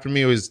looked after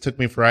me. You always took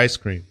me for ice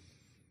cream.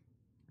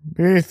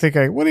 What do you think?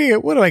 What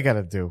do I got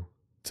to do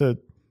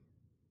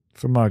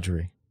for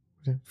Marjorie?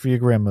 For your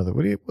grandmother,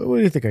 what do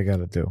you think I got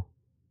to do?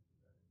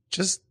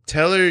 Just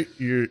tell her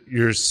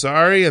you're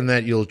sorry and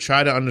that you'll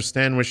try to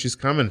understand where she's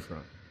coming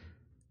from.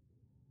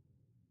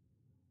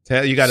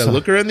 You got to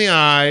look her in the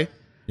eye.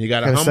 You got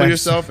to humble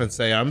yourself and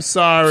say, "I'm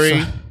sorry."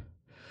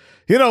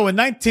 In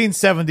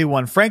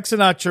 1971, Frank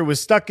Sinatra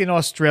was stuck in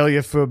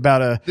Australia for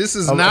about a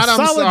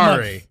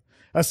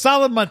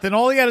solid month, and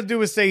all he had to do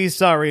was say he's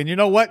sorry. And you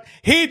know what?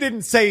 He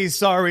didn't say he's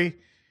sorry.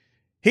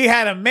 He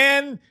had a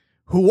man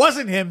who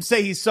wasn't him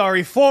say he's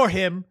sorry for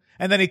him,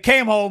 and then he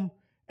came home,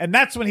 and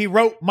that's when he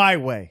wrote My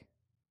Way.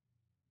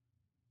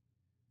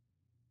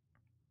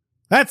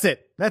 That's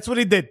it. That's what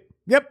he did.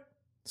 Yep.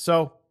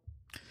 So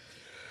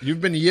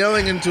you've been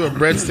yelling into a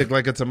breadstick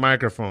like it's a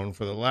microphone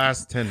for the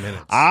last 10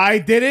 minutes. I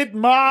did it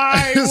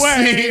my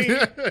way.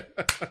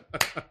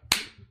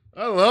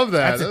 I love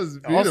that. That was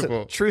beautiful.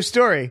 Also, true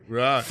story.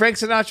 Right. Frank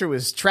Sinatra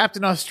was trapped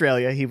in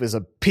Australia. He was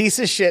a piece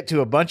of shit to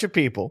a bunch of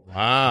people.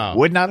 Wow.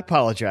 Would not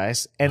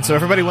apologize. And so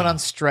everybody went on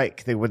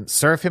strike. They wouldn't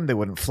serve him. They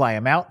wouldn't fly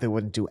him out. They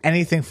wouldn't do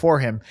anything for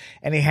him.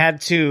 And he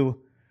had to,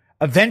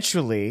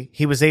 eventually,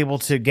 he was able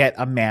to get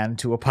a man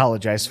to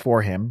apologize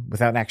for him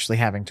without actually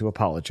having to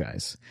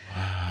apologize.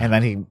 Wow. And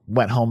then he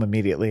went home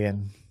immediately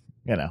and,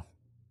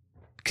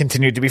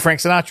 continued to be Frank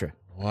Sinatra.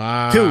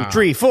 Wow. 2,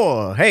 3,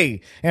 4.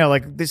 Hey,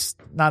 like this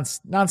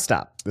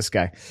nonstop. This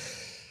guy.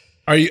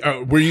 Were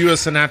you a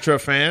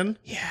Sinatra fan?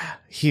 Yeah,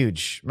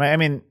 huge.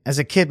 As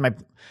a kid,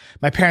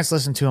 my parents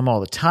listened to him all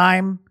the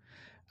time,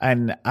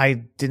 and I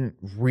didn't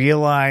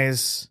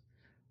realize.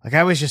 Like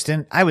I was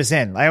in. I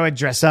would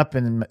dress up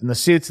in the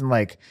suits and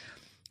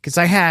because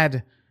I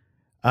had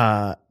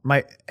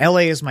my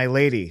L.A. is My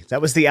Lady.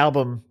 That was the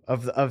album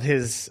of the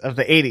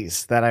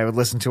 80s that I would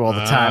listen to all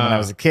the time when I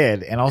was a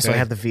kid, and also I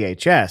had the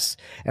VHS,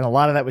 and a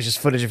lot of that was just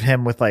footage of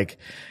him with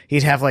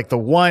he'd have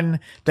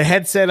the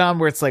headset on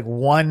where it's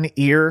one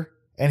ear,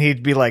 and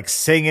he'd be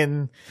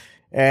singing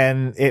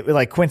and it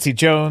like Quincy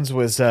Jones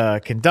was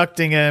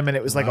conducting him, and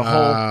it was like a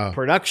whole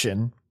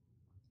production.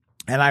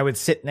 And I would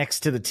sit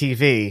next to the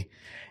TV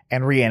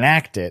and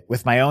reenact it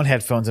with my own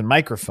headphones and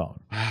microphone.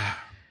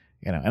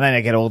 You know, and then I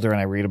get older and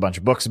I read a bunch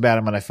of books about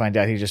him, and I find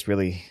out he just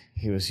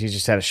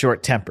had a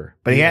short temper,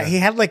 but he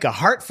had like a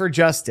heart for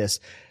justice.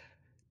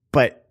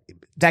 But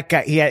that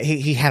guy,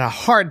 he had a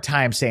hard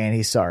time saying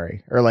he's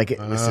sorry or like it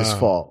was his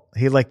fault.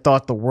 He like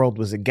thought the world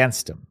was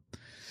against him.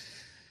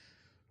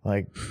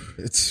 Like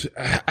that's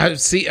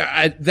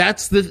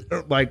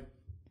the like,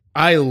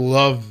 I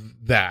love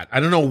that. I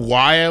don't know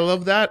why I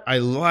love that. I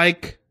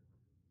like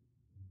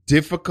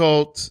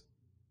difficult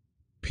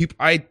people.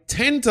 I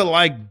tend to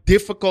like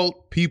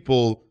difficult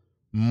people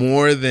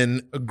more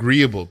than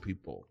agreeable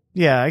people.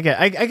 Yeah,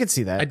 I could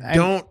see that. I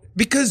don't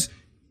because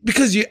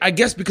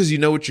you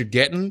know what you're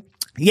getting.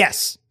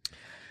 Yes,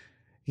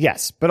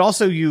 but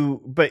also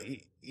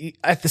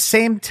at the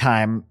same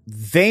time,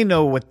 they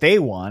know what they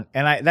want,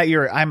 and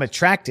I'm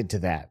attracted to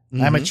that.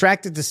 Mm-hmm. I'm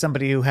attracted to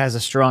somebody who has a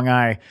strong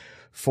eye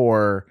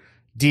for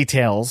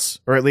details,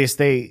 or at least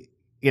they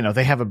don't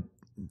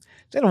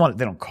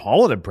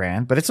call it a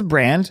brand, but it's a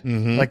brand.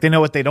 Mm-hmm. Like they know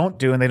what they don't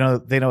do, and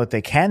they know what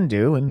they can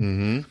do,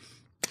 and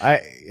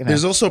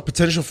there's also a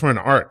potential for an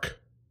arc.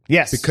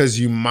 Yes. Because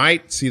you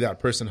might see that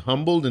person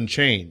humbled and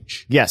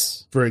change.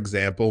 Yes. For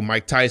example,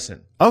 Mike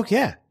Tyson. Oh,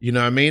 yeah. You know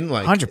what I mean?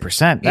 Like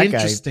 100%. That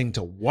interesting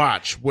to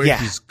watch where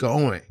he's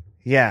going.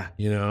 Yeah.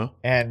 You know?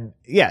 And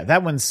yeah,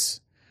 that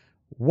one's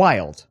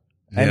wild.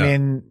 Yeah. I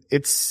mean,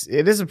 it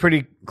is a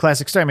pretty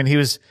classic story. I mean, he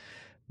was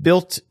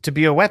built to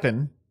be a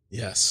weapon.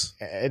 Yes.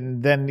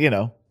 And then,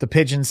 the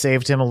pigeon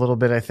saved him a little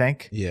bit, I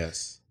think.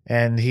 Yes.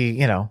 And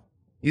he,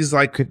 he's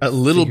like a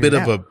little bit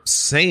of a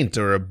saint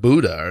or a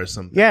Buddha or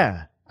something.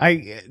 Yeah.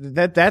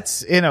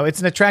 That's it's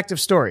an attractive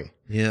story.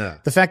 Yeah.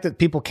 The fact that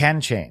people can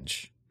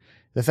change,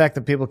 the fact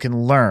that people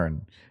can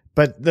learn,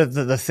 but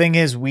the thing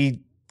is,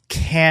 we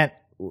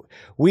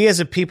as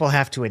a people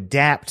have to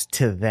adapt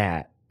to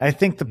that. I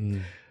think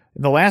in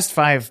the last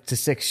 5 to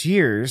 6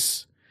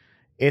 years,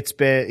 it's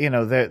been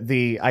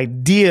the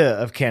idea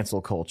of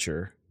cancel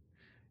culture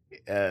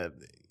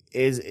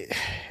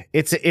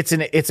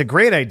it's a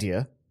great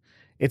idea.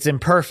 It's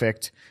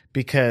imperfect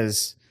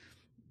because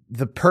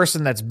the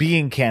person that's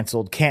being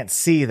canceled can't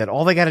see that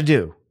all they got to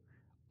do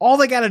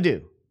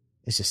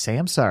is just say,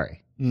 I'm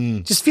sorry.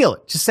 Just feel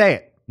it. Just say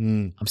it.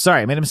 I'm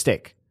sorry. I made a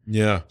mistake.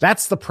 Yeah.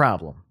 That's the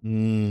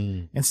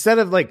problem. Instead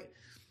of I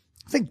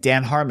think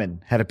Dan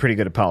Harmon had a pretty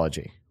good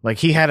apology. Like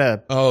he had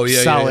a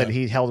solid,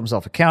 he held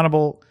himself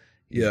accountable.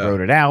 He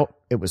wrote it out.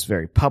 It was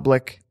very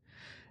public.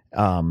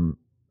 And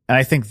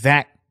I think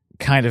that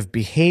kind of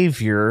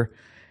behavior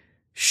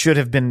should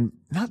have been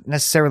not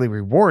necessarily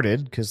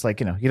rewarded because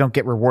you don't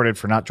get rewarded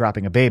for not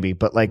dropping a baby,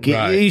 but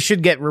you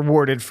should get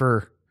rewarded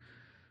for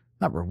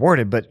not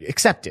rewarded, but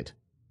accepted.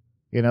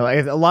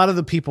 A lot of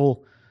the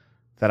people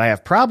that I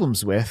have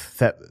problems with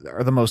that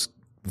are the most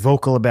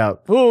vocal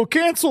about,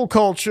 cancel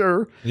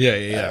culture.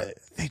 Yeah.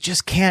 They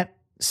just can't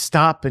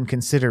stop and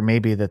consider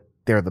maybe that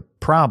they're the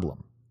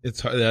problem.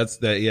 It's hard.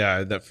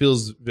 That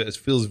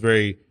feels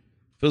very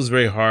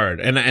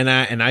hard.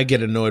 And I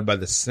get annoyed by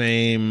the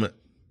same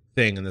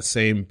thing and the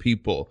same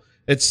people.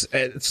 It's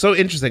so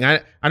interesting.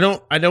 I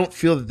don't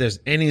feel that there's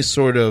any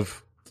sort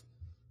of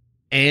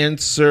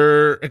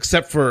answer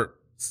except for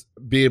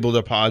be able to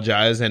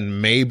apologize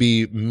and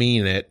maybe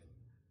mean it.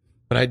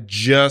 But I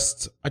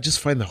just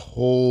find the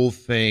whole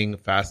thing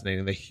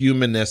fascinating, the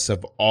humanness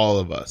of all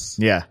of us.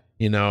 Yeah.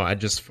 I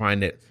just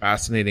find it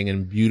fascinating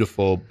and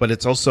beautiful, but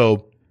it's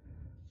also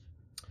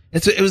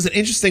it was an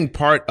interesting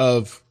part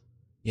of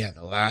the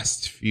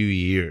last few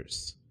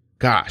years.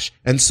 Gosh.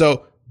 And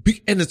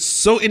it's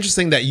so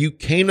interesting that you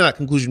came to that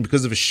conclusion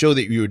because of a show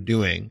that you were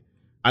doing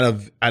out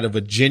of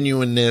a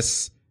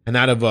genuineness and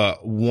out of a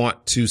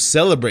want to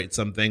celebrate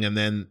something. And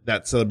then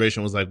that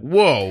celebration was like,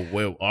 whoa,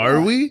 wait,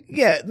 are we?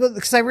 Yeah.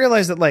 Because I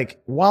realized that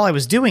while I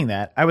was doing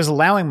that, I was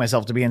allowing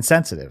myself to be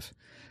insensitive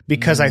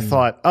because I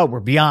thought, we're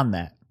beyond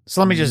that.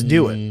 So let me just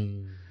do it.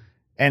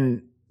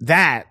 And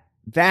that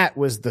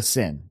was the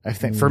sin, I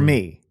think, for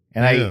me.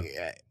 And I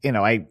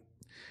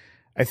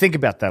think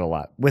about that a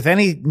lot. With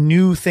any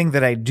new thing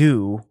that I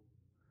do,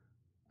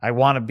 I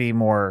want to be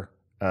more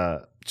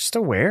just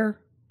aware.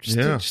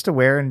 Just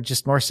aware and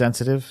just more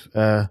sensitive.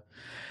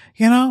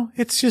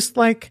 It's just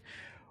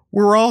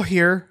we're all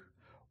here.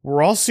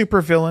 We're all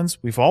supervillains.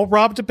 We've all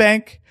robbed a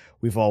bank.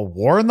 We've all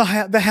worn the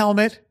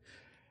helmet.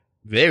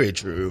 Very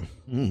true.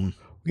 And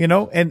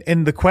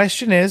the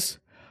question is,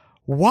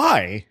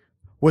 why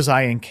was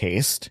I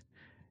encased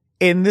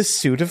in this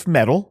suit of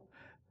metal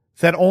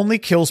that only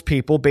kills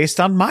people based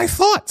on my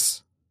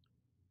thoughts?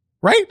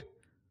 Right?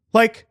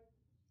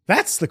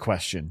 That's the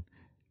question.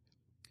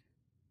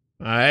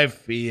 I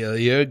feel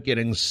you're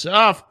getting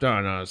soft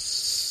on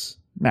us.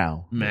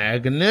 Now,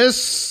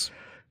 Magnus.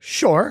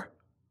 Sure.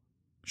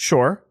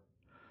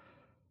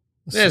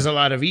 There's a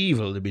lot of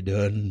evil to be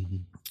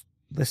done.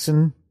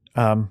 Listen,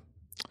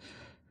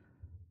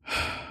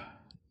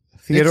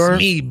 Theodore. It's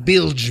me,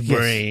 Bilge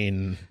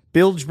Brain.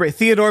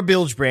 Theodore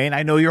Bilgebrain,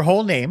 I know your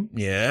whole name.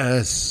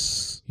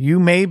 Yes. You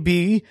may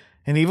be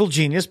an evil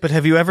genius, but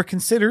have you ever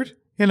considered,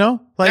 Have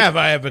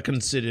I ever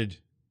considered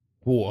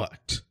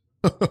what?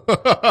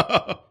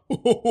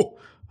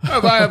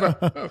 Have I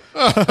ever...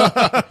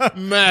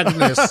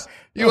 Magnus,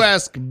 you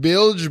ask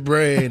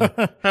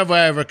Bilgebrain, have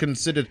I ever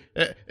considered...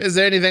 Is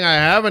there anything I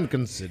haven't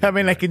considered? I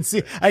mean, I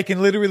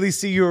can literally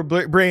see your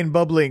brain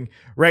bubbling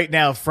right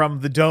now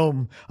from the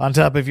dome on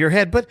top of your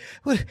head, but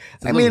It's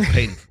a little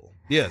painful.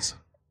 Yes.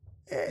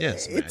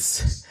 Yes,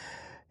 Magnus.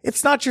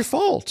 It's not your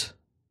fault.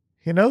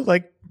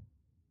 Like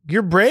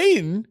your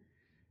brain,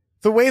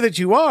 the way that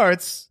you are,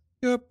 it's...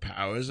 Your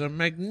powers are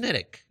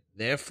magnetic.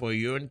 Therefore,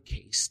 you're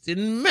encased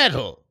in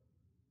metal.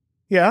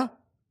 Yeah.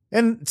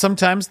 And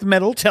sometimes the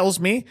metal tells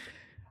me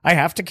I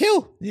have to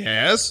kill.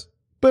 Yes.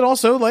 But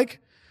also, like,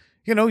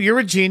 you're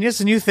a genius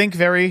and you think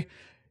very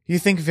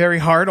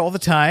hard all the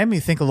time.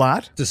 You think a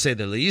lot. To say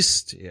the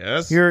least,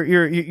 yes.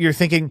 You're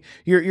thinking,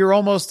 you're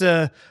almost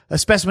a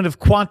specimen of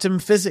quantum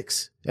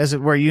physics, as it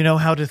were. You know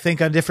how to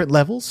think on different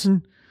levels.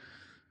 And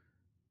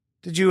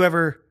did you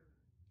ever,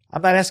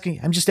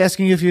 I'm just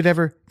asking you if you'd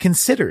ever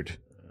considered.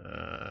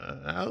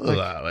 I'll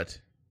allow it.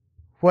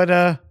 What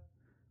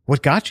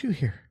got you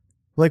here?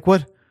 Like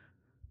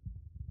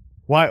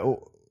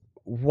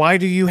why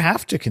do you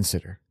have to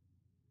consider?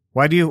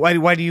 Why do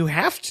you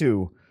have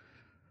to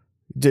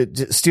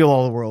steal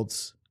all the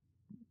world's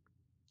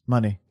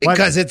money?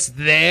 Because it's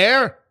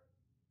there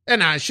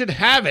and I should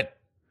have it.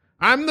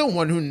 I'm the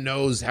one who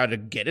knows how to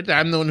get it.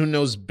 I'm the one who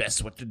knows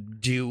best what to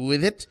do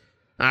with it.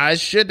 I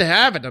should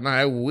have it and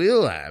I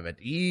will have it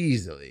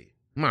easily.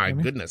 My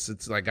goodness,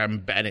 it's like I'm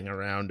batting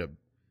around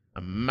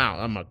a mouse.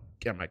 I'm a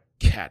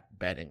cat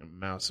batting a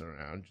mouse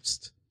around.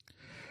 Just,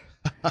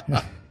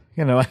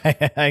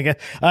 I guess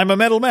I'm a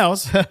metal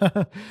mouse.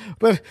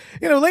 But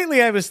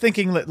lately I was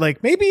thinking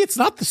like maybe it's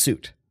not the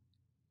suit.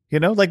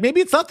 Like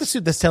maybe it's not the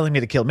suit that's telling me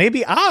to kill.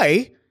 Maybe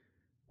I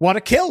want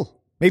to kill.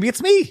 Maybe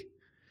it's me.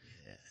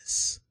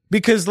 Yes.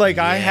 Because like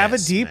yes, I have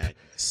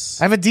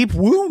a deep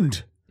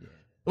wound.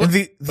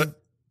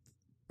 But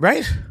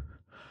right?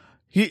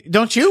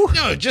 Don't you?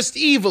 No, just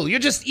evil. You're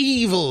just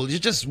evil. You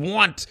just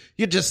want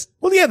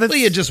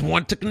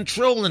to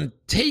control and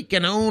take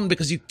and own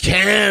because you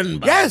can.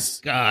 Yes.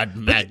 God,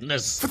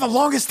 Magnus. For the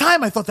longest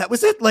time, I thought that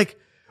was it. Like,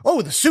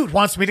 oh, the suit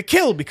wants me to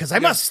kill because I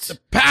must. The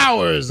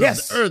powers of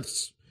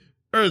the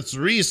Earth's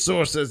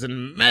resources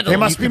and metal. They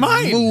must be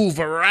mine. Move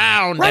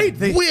around right.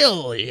 At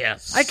will,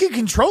 yes. I can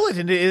control it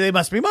and they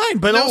must be mine.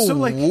 But also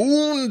like.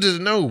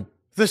 No.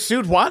 The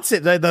suit wants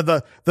it.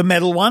 The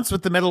metal wants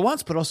what the metal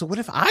wants. But also, what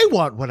if I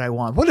want what I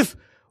want? What if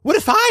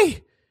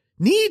I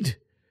need,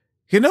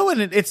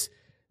 and it's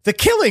the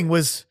killing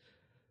was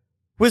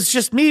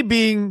just me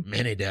being.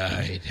 Many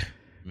died.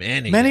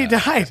 Many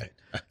died.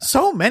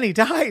 So many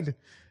died.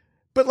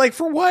 But like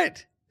for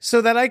what?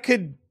 So that I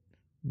could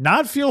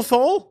not feel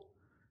full?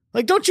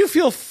 Like, don't you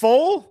feel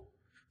full,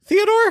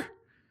 Theodore?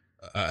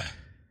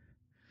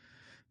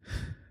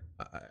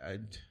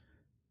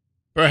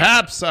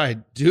 Perhaps I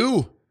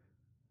do.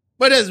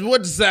 But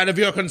what's that of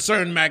your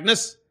concern,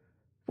 Magnus?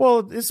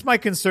 Well, it's my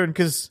concern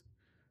because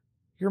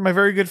you're my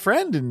very good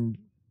friend and...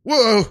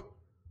 Whoa!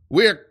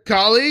 We're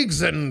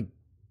colleagues and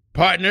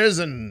partners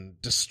in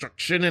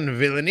destruction and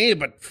villainy,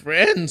 but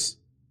friends.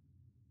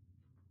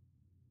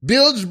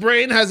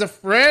 Bilgebrain has a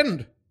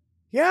friend.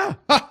 Yeah.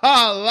 Ha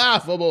ha!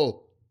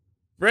 Laughable.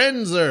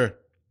 Friends are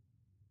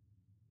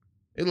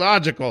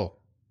illogical.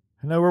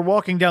 I know we're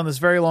walking down this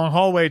very long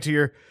hallway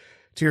to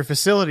your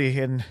facility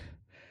and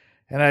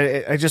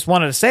I just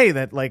wanted to say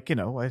that, like,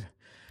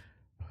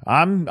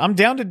 I'm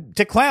down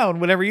to clown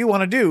whatever you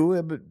want to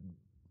do,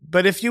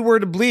 but if you were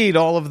to bleed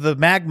all of the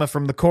magma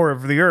from the core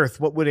of the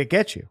earth, what would it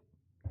get you?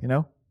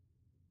 It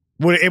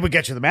would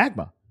get you the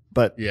magma,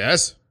 but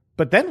yes.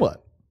 But then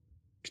what?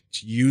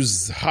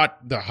 Use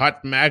the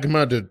hot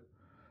magma to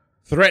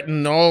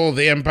threaten all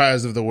the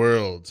empires of the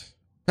world.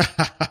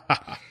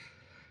 But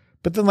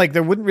then, like,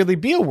 there wouldn't really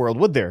be a world,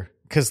 would there?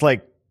 Because,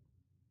 like,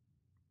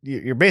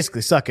 you're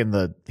basically sucking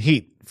the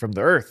heat from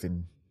the earth,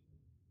 and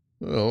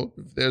well,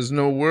 if there's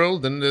no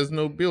world, then there's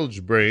no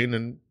Bilgebrain,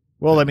 and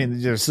well, I mean,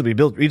 there'd still be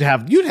you'd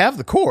have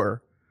the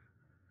core,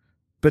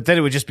 but then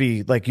it would just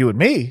be like you and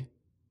me.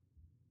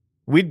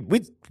 We'd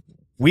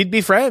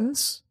be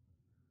friends.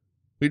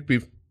 We'd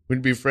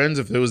be friends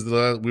if there was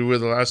we were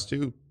the last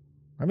two.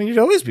 I mean, you'd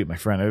always be my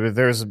friend. If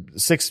there's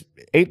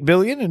 8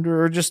 billion, and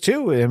we're just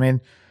two. I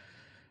mean,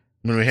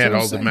 when we had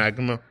all the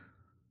magma,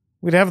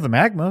 we'd have the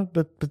magma,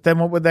 but then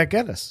what would that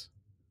get us?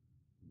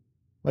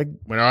 Like,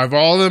 when I have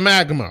all the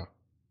magma.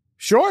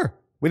 Sure.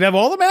 We'd have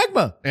all the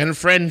magma. And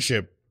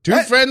friendship.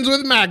 Two friends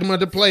with magma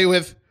to play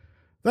with.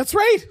 That's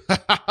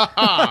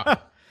right.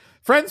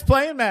 Friends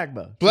playing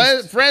magma.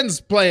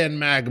 Friends playing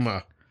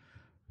magma.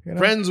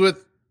 Friends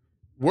with...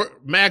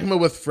 magma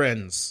with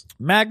friends.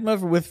 Magma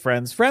with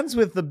friends. Friends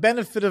with the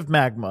benefit of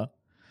magma.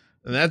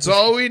 And that's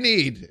all we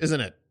need, isn't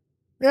it?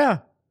 Yeah.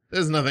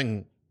 There's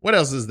nothing... What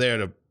else is there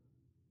to...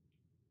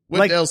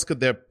 What else could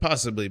there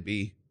possibly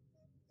be?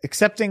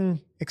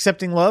 Accepting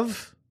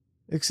love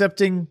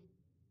accepting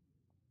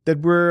that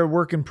we're a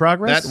work in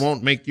progress. That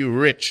won't make you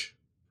rich.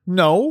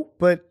 No,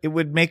 but it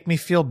would make me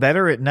feel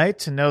better at night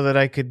to know that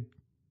I could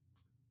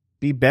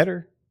be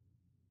better.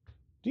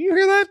 Do you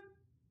hear that?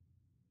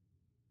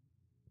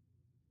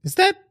 Is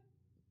that?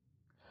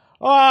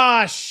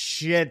 Oh,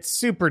 shit.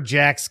 Super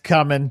Jack's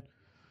coming.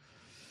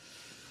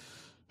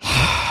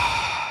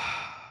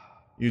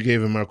 You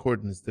gave him our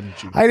coordinates,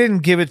 didn't you? I didn't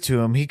give it to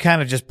him. He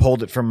kind of just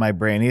pulled it from my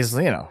brain. He's,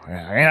 you know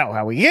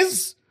how he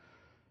is.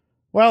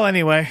 Well,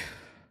 anyway.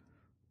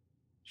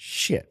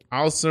 Shit.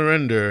 I'll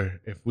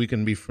surrender if we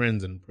can be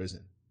friends in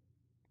prison.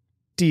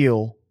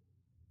 Deal.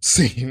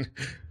 Scene.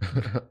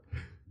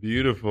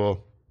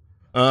 Beautiful.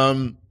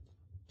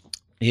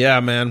 Yeah,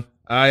 man.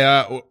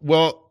 I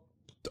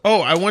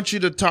want you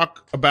to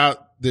talk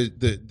about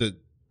the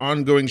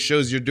ongoing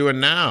shows you're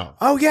doing now.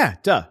 Oh yeah,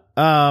 duh.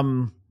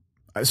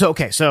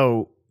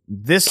 So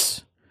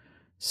this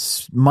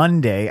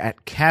Monday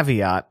at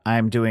Caveat,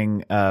 I'm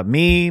doing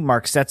me,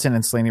 Mark Stetson,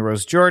 and Slaney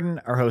Rose Jordan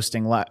are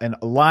hosting a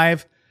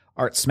live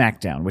Art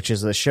Smackdown, which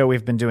is a show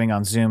we've been doing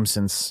on Zoom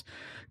since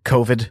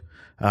COVID.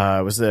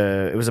 It was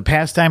a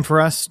pastime for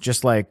us,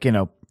 just like, you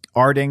know,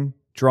 arting,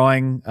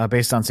 drawing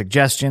based on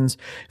suggestions.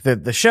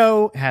 The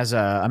show has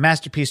a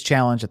masterpiece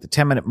challenge at the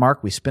 10-minute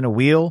mark. We spin a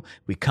wheel,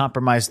 we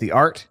compromise the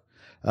art.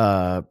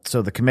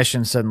 So the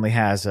commission suddenly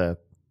has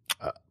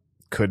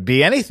could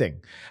be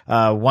anything.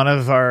 One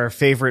of our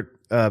favorite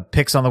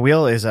picks on the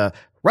wheel is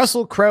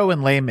Russell Crowe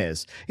and Les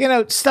Mis. You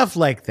know, stuff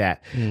like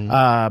that.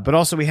 But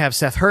also we have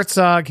Seth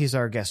Herzog. He's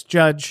our guest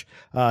judge.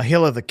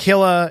 Hilla the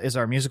Killa is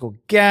our musical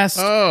guest.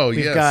 Oh,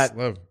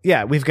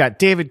 we've got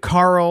David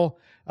Carl,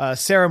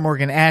 Sarah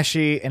Morgan Ashe,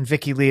 and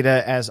Vicky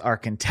Lita as our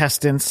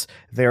contestants.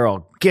 They're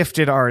all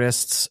gifted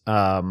artists.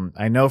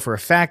 I know for a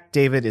fact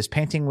David is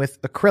painting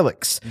with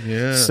acrylics.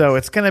 Yeah. So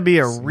it's going to be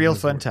a real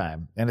fun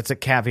time. And it's a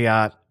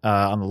Caveat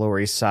on the Lower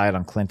East Side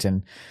on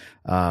Clinton.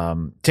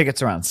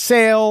 Tickets are on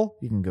sale.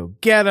 You can go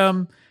get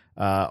them.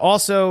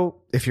 Also,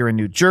 if you're in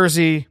New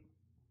Jersey,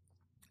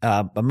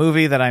 a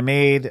movie that I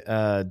made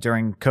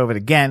during COVID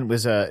again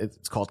was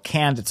it's called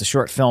Canned. It's a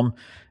short film.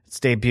 It's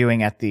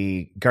debuting at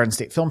the Garden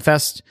State Film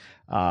Fest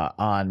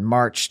on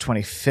March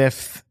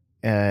 25th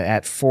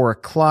at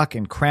 4:00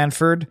 in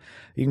Cranford.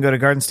 You can go to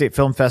Garden State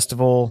Film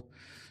Festival.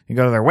 You can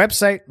go to their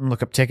website and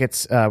look up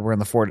tickets. We're in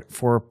the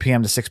 4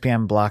 p.m. to 6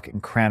 p.m. block in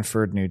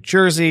Cranford, New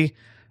Jersey.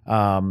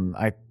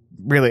 I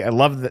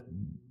love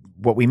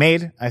what we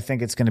made. I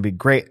think it's going to be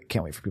great.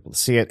 Can't wait for people to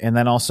see it. And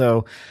then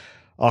also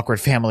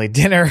Awkward Family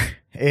Dinner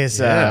is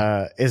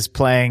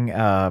playing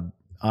on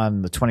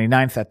the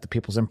 29th at the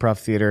People's Improv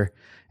Theater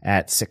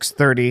at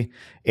 6:30.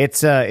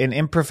 It's an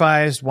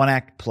improvised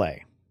one-act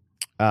play.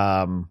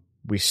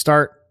 We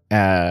start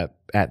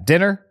at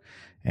dinner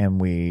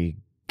and we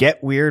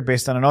get weird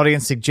based on an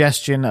audience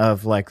suggestion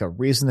of like a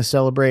reason to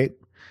celebrate.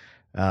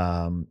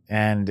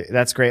 And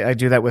that's great. I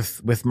do that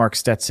with Mark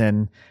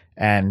Stetson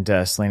and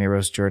Slaney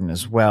Rose Jordan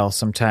as well.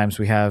 Sometimes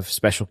we have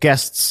special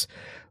guests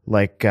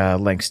like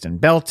Langston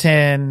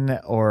Belton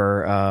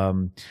or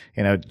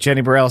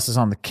Jenny Bareilles is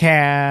on the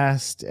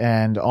cast,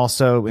 and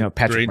also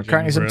Patrick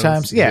McCartney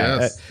sometimes.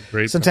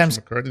 Great sometimes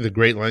Patrick McCartney, the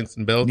great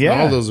Langston Belton.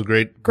 All those are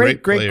great.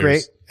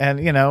 And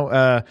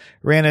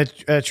Rana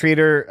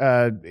Treater,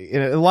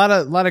 a lot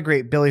of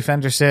great Billy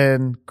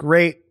Fenderson,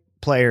 great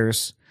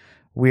players.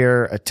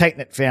 We're a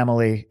tight-knit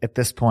family at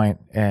this point,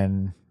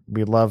 and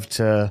we love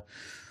to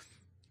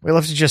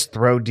just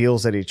throw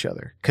deals at each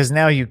other. Cause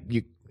now you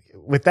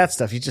with that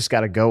stuff, you just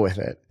got to go with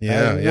it.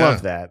 I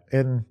love that.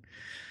 And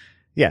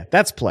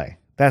that's play.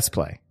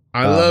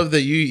 I love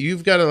that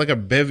you've got a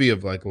bevy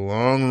of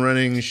long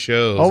running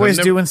shows. Always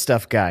doing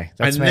stuff, guy.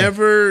 I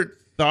never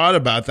thought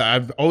about that.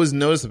 I've always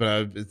noticed it,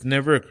 but it's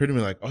never occurred to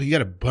me you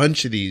got a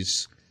bunch of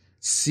these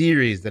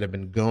series that have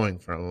been going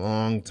for a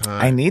long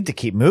time. I need to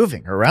keep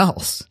moving or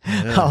else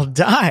I'll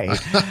die.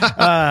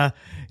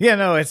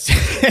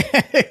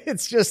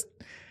 It's just,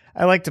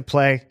 I like to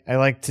play. I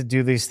like to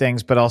do these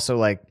things, but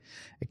also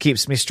it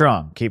keeps me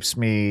strong, keeps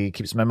my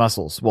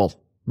muscles. Well,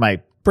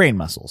 my brain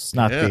muscles,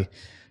 not the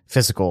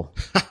physical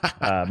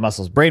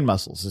muscles. Brain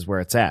muscles is where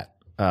it's at.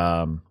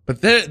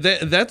 But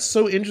that's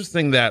so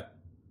interesting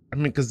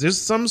because there's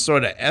some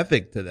sort of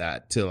ethic to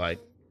that, to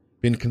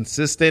being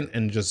consistent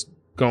and just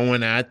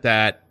going at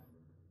that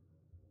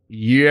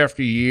year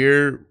after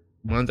year,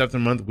 month after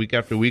month, week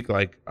after week.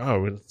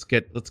 Let's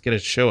get a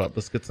show up.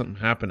 Let's get something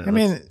happening.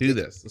 Let's do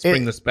this. Let's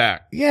bring this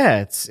back.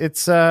 Yeah,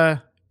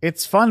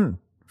 it's fun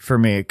for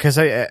me because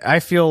I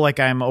feel like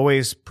I'm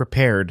always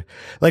prepared.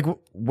 Like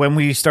when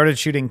we started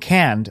shooting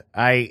Canned,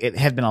 it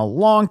had been a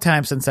long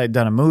time since I'd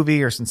done a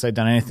movie or since I'd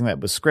done anything that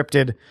was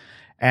scripted,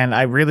 and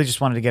I really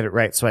just wanted to get it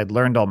right. So I'd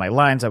learned all my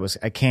lines.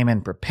 I came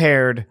in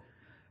prepared.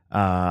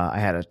 I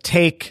had a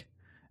take.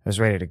 I was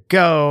ready to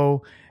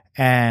go.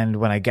 And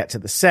when I get to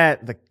the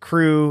set, the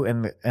crew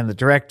and the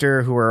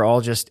director, who are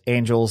all just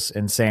angels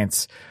and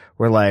saints,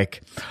 were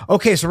like,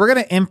 okay, so we're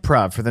going to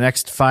improv for the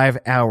next 5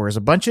 hours,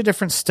 a bunch of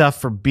different stuff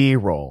for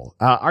B-roll.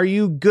 Are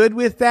you good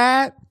with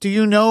that? Do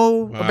you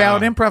know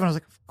about improv? And I was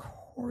like, of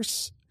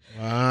course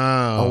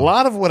Wow. A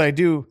lot of what I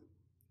do,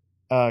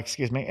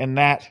 in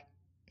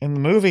the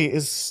movie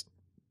is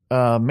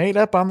made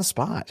up on the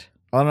spot.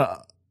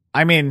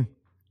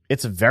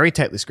 It's a very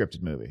tightly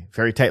scripted movie,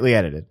 very tightly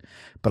edited,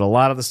 but a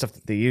lot of the stuff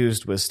that they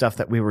used was stuff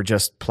that we were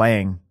just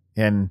playing,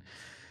 and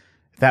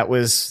that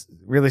was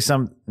really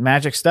some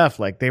magic stuff.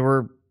 Like, they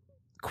were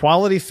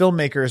quality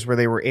filmmakers where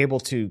they were able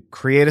to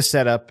create a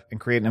setup and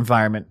create an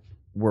environment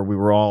where we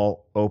were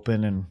all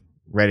open and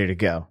ready to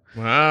go.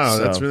 Wow,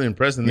 So, that's really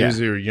impressive. yeah.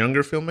 These are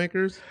younger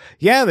filmmakers?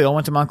 Yeah, they all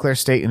went to Montclair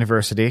State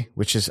University,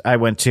 which is I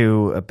went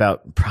to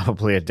about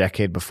probably a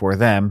decade before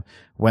them,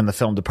 when the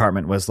film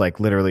department was like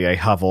literally a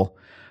hovel.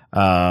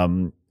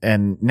 And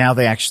now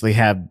they actually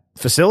have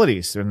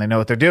facilities and they know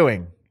what they're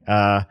doing.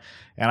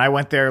 And I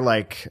went there,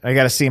 like, I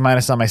got a C-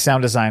 on my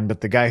sound design,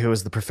 but the guy who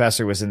was the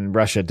professor was in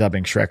Russia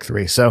dubbing Shrek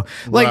 3. So,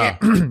 like,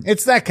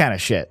 it's that kind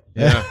of shit.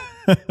 Yeah.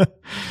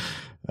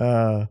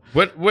 Uh,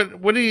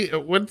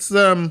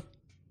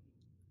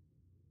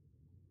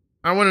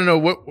 I want to know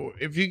what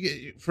if you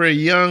get for a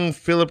young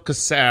Phillip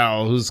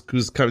Casale who's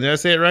coming. Did I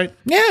say it right?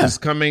 Yeah. Who's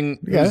coming?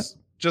 Yeah. Who's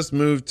just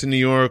moved to New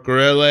York or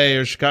LA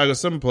or Chicago,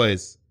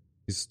 someplace.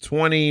 He's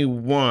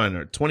 21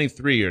 or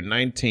 23 or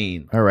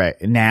 19. all right.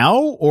 Now,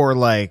 or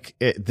like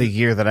the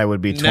year that I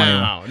would be 20?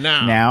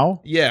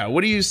 Now? Yeah.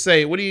 What do you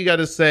say? What do you got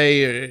to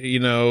say?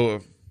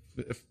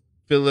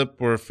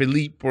 Philip or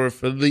Philippe or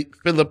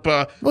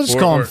Philippa. We'll just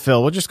call him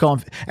Phil. We'll just call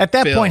him. At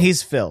that Phil. point,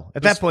 he's Phil.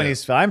 At that point,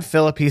 he's Phil. I'm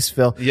Philip. He's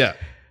Phil. Yeah.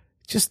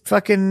 Just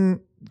fucking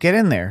get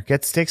in there.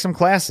 Take some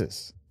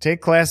classes. Take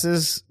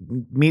classes.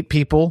 Meet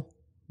people.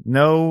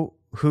 Know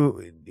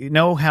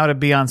how to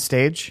be on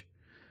stage.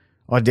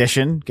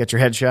 Audition. Get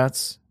your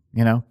headshots.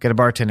 Get a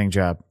bartending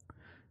job.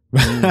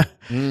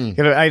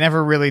 I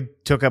never really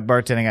took up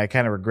bartending. I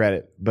kind of regret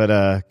it,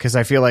 but because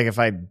I feel like if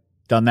I'd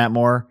done that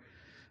more,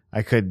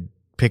 I could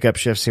pick up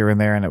shifts here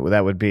and there, and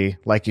that would be,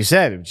 like you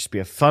said, it would just be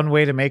a fun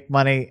way to make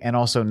money and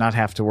also not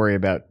have to worry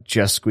about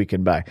just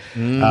squeaking by.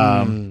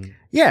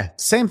 Yeah,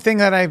 same thing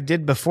that I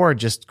did before,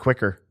 just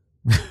quicker.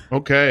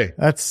 Okay.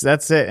 That's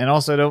it. And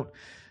also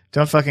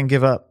don't fucking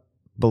give up.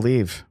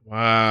 Believe.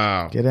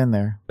 Wow. Get in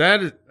there.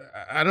 That is,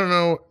 I don't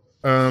know.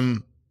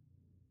 Don't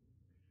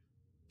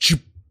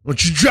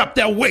you drop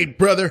that weight,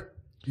 brother.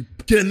 You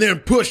get in there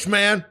and push,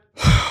 man.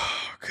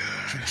 Oh,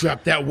 God. You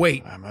drop that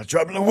weight. I'm not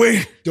dropping the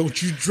weight.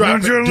 Don't you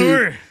drop it,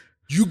 dude.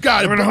 You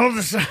got I'm it. gonna hold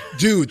this.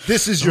 Dude,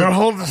 this is your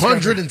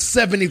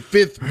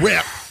 175th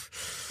rep.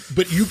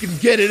 But you can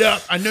get it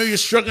up. I know you're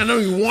struggling. I know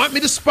you want me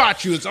to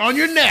spot you. It's on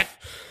your neck.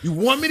 You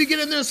want me to get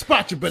in there and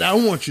spot you, but I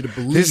want you to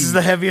believe. This is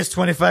the heaviest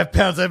 25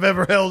 pounds I've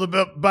ever held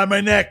by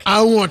my neck.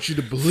 I want you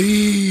to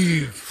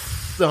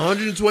believe. The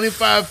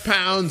 125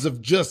 pounds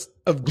of just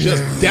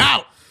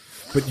doubt.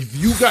 But if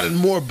you got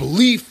more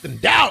belief than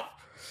doubt,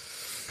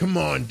 come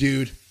on,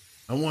 dude.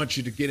 I want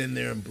you to get in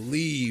there and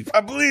believe.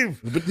 I believe.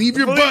 But leave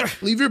your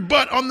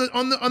butt on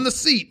the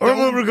seat.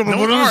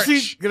 Don't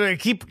arch. Gotta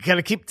keep.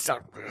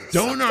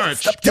 Don't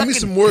arch. Give me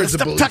some words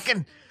of belief.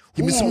 Tucking.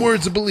 Give me some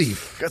words of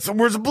belief. Got some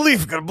words of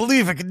belief. Gotta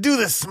believe I can do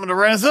this. I'm gonna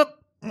rise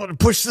up. I'm gonna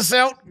push this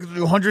out. I'm gonna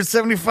do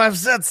 175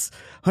 sets.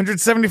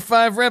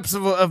 175 reps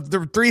of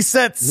the 3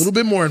 sets. A little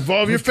bit more.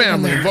 Involve your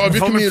family. Involve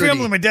your community. My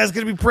family. My dad's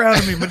gonna be proud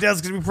of me. My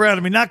dad's gonna be proud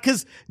of me. Not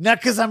because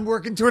I'm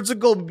working towards a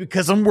goal, but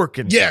because I'm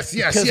working. Yes.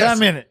 Because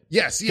I'm in it.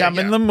 Yes. I'm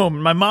in the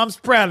moment. My mom's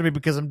proud of me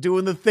because I'm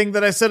doing the thing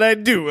that I said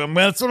I'd do.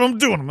 That's what I'm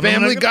doing.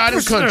 Family, God,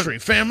 and country.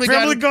 Family,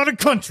 God, and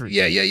country.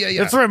 Yeah.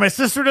 That's right. My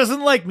sister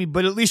doesn't like me,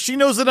 but at least she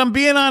knows that I'm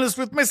being honest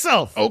with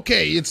myself.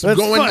 Okay, That's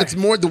fine. It's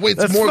more. The weight's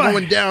That's more fine.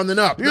 going down than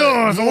up.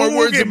 Yeah, More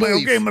words of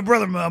belief. Okay, my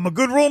brother. I'm a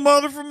good role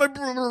model for my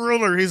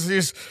brother.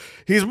 He's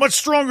much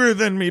stronger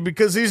than me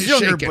because he's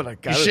younger. shaking. But I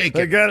got He's it.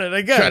 shaking. I got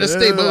it. Try to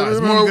stabilize.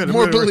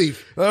 More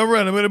belief. All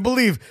right, I'm going to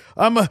believe.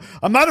 I'm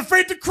not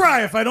afraid to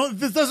cry if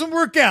this doesn't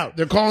work out.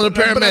 They're calling the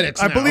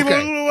paramedics. I now. believe. Okay.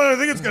 I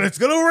think it's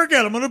going to work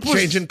out. I'm going to push.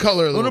 Changing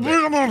color a little bit.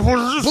 I'm going to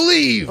push this.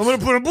 Believe. I'm going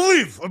to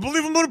believe. I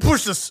believe I'm going to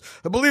push this.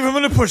 I believe I'm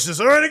going to push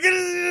this. All right, I get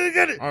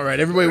it. All right,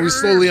 everybody, we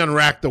slowly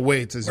unrack the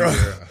weights as you.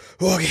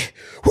 Okay.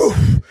 Whew.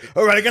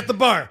 All right, I got the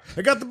bar.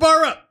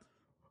 Up.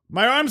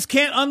 My arms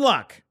can't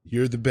unlock.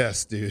 You're the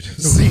best, dude.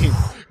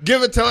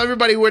 Tell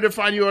everybody where to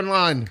find you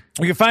online.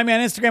 You can find me on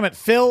Instagram at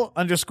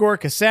Phil_Casale,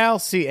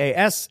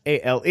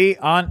 Casale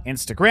on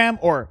Instagram,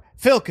 or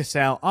Phil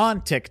Casale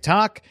on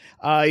TikTok.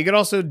 You can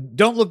also,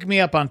 don't look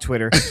me up on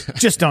Twitter.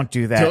 Just don't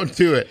do that. Don't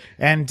do it.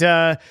 And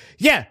Art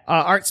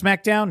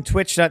Smackdown,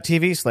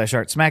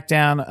 twitch.tv/Art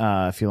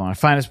Smackdown. If you want to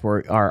find us, we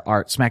are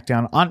Art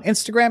Smackdown on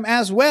Instagram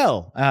as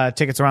well.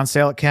 Tickets are on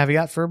sale at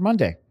Caveat for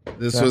Monday.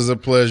 This was a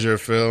pleasure,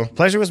 Phil.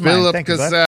 Pleasure was mine. Phillip Thank you, bud. Casale.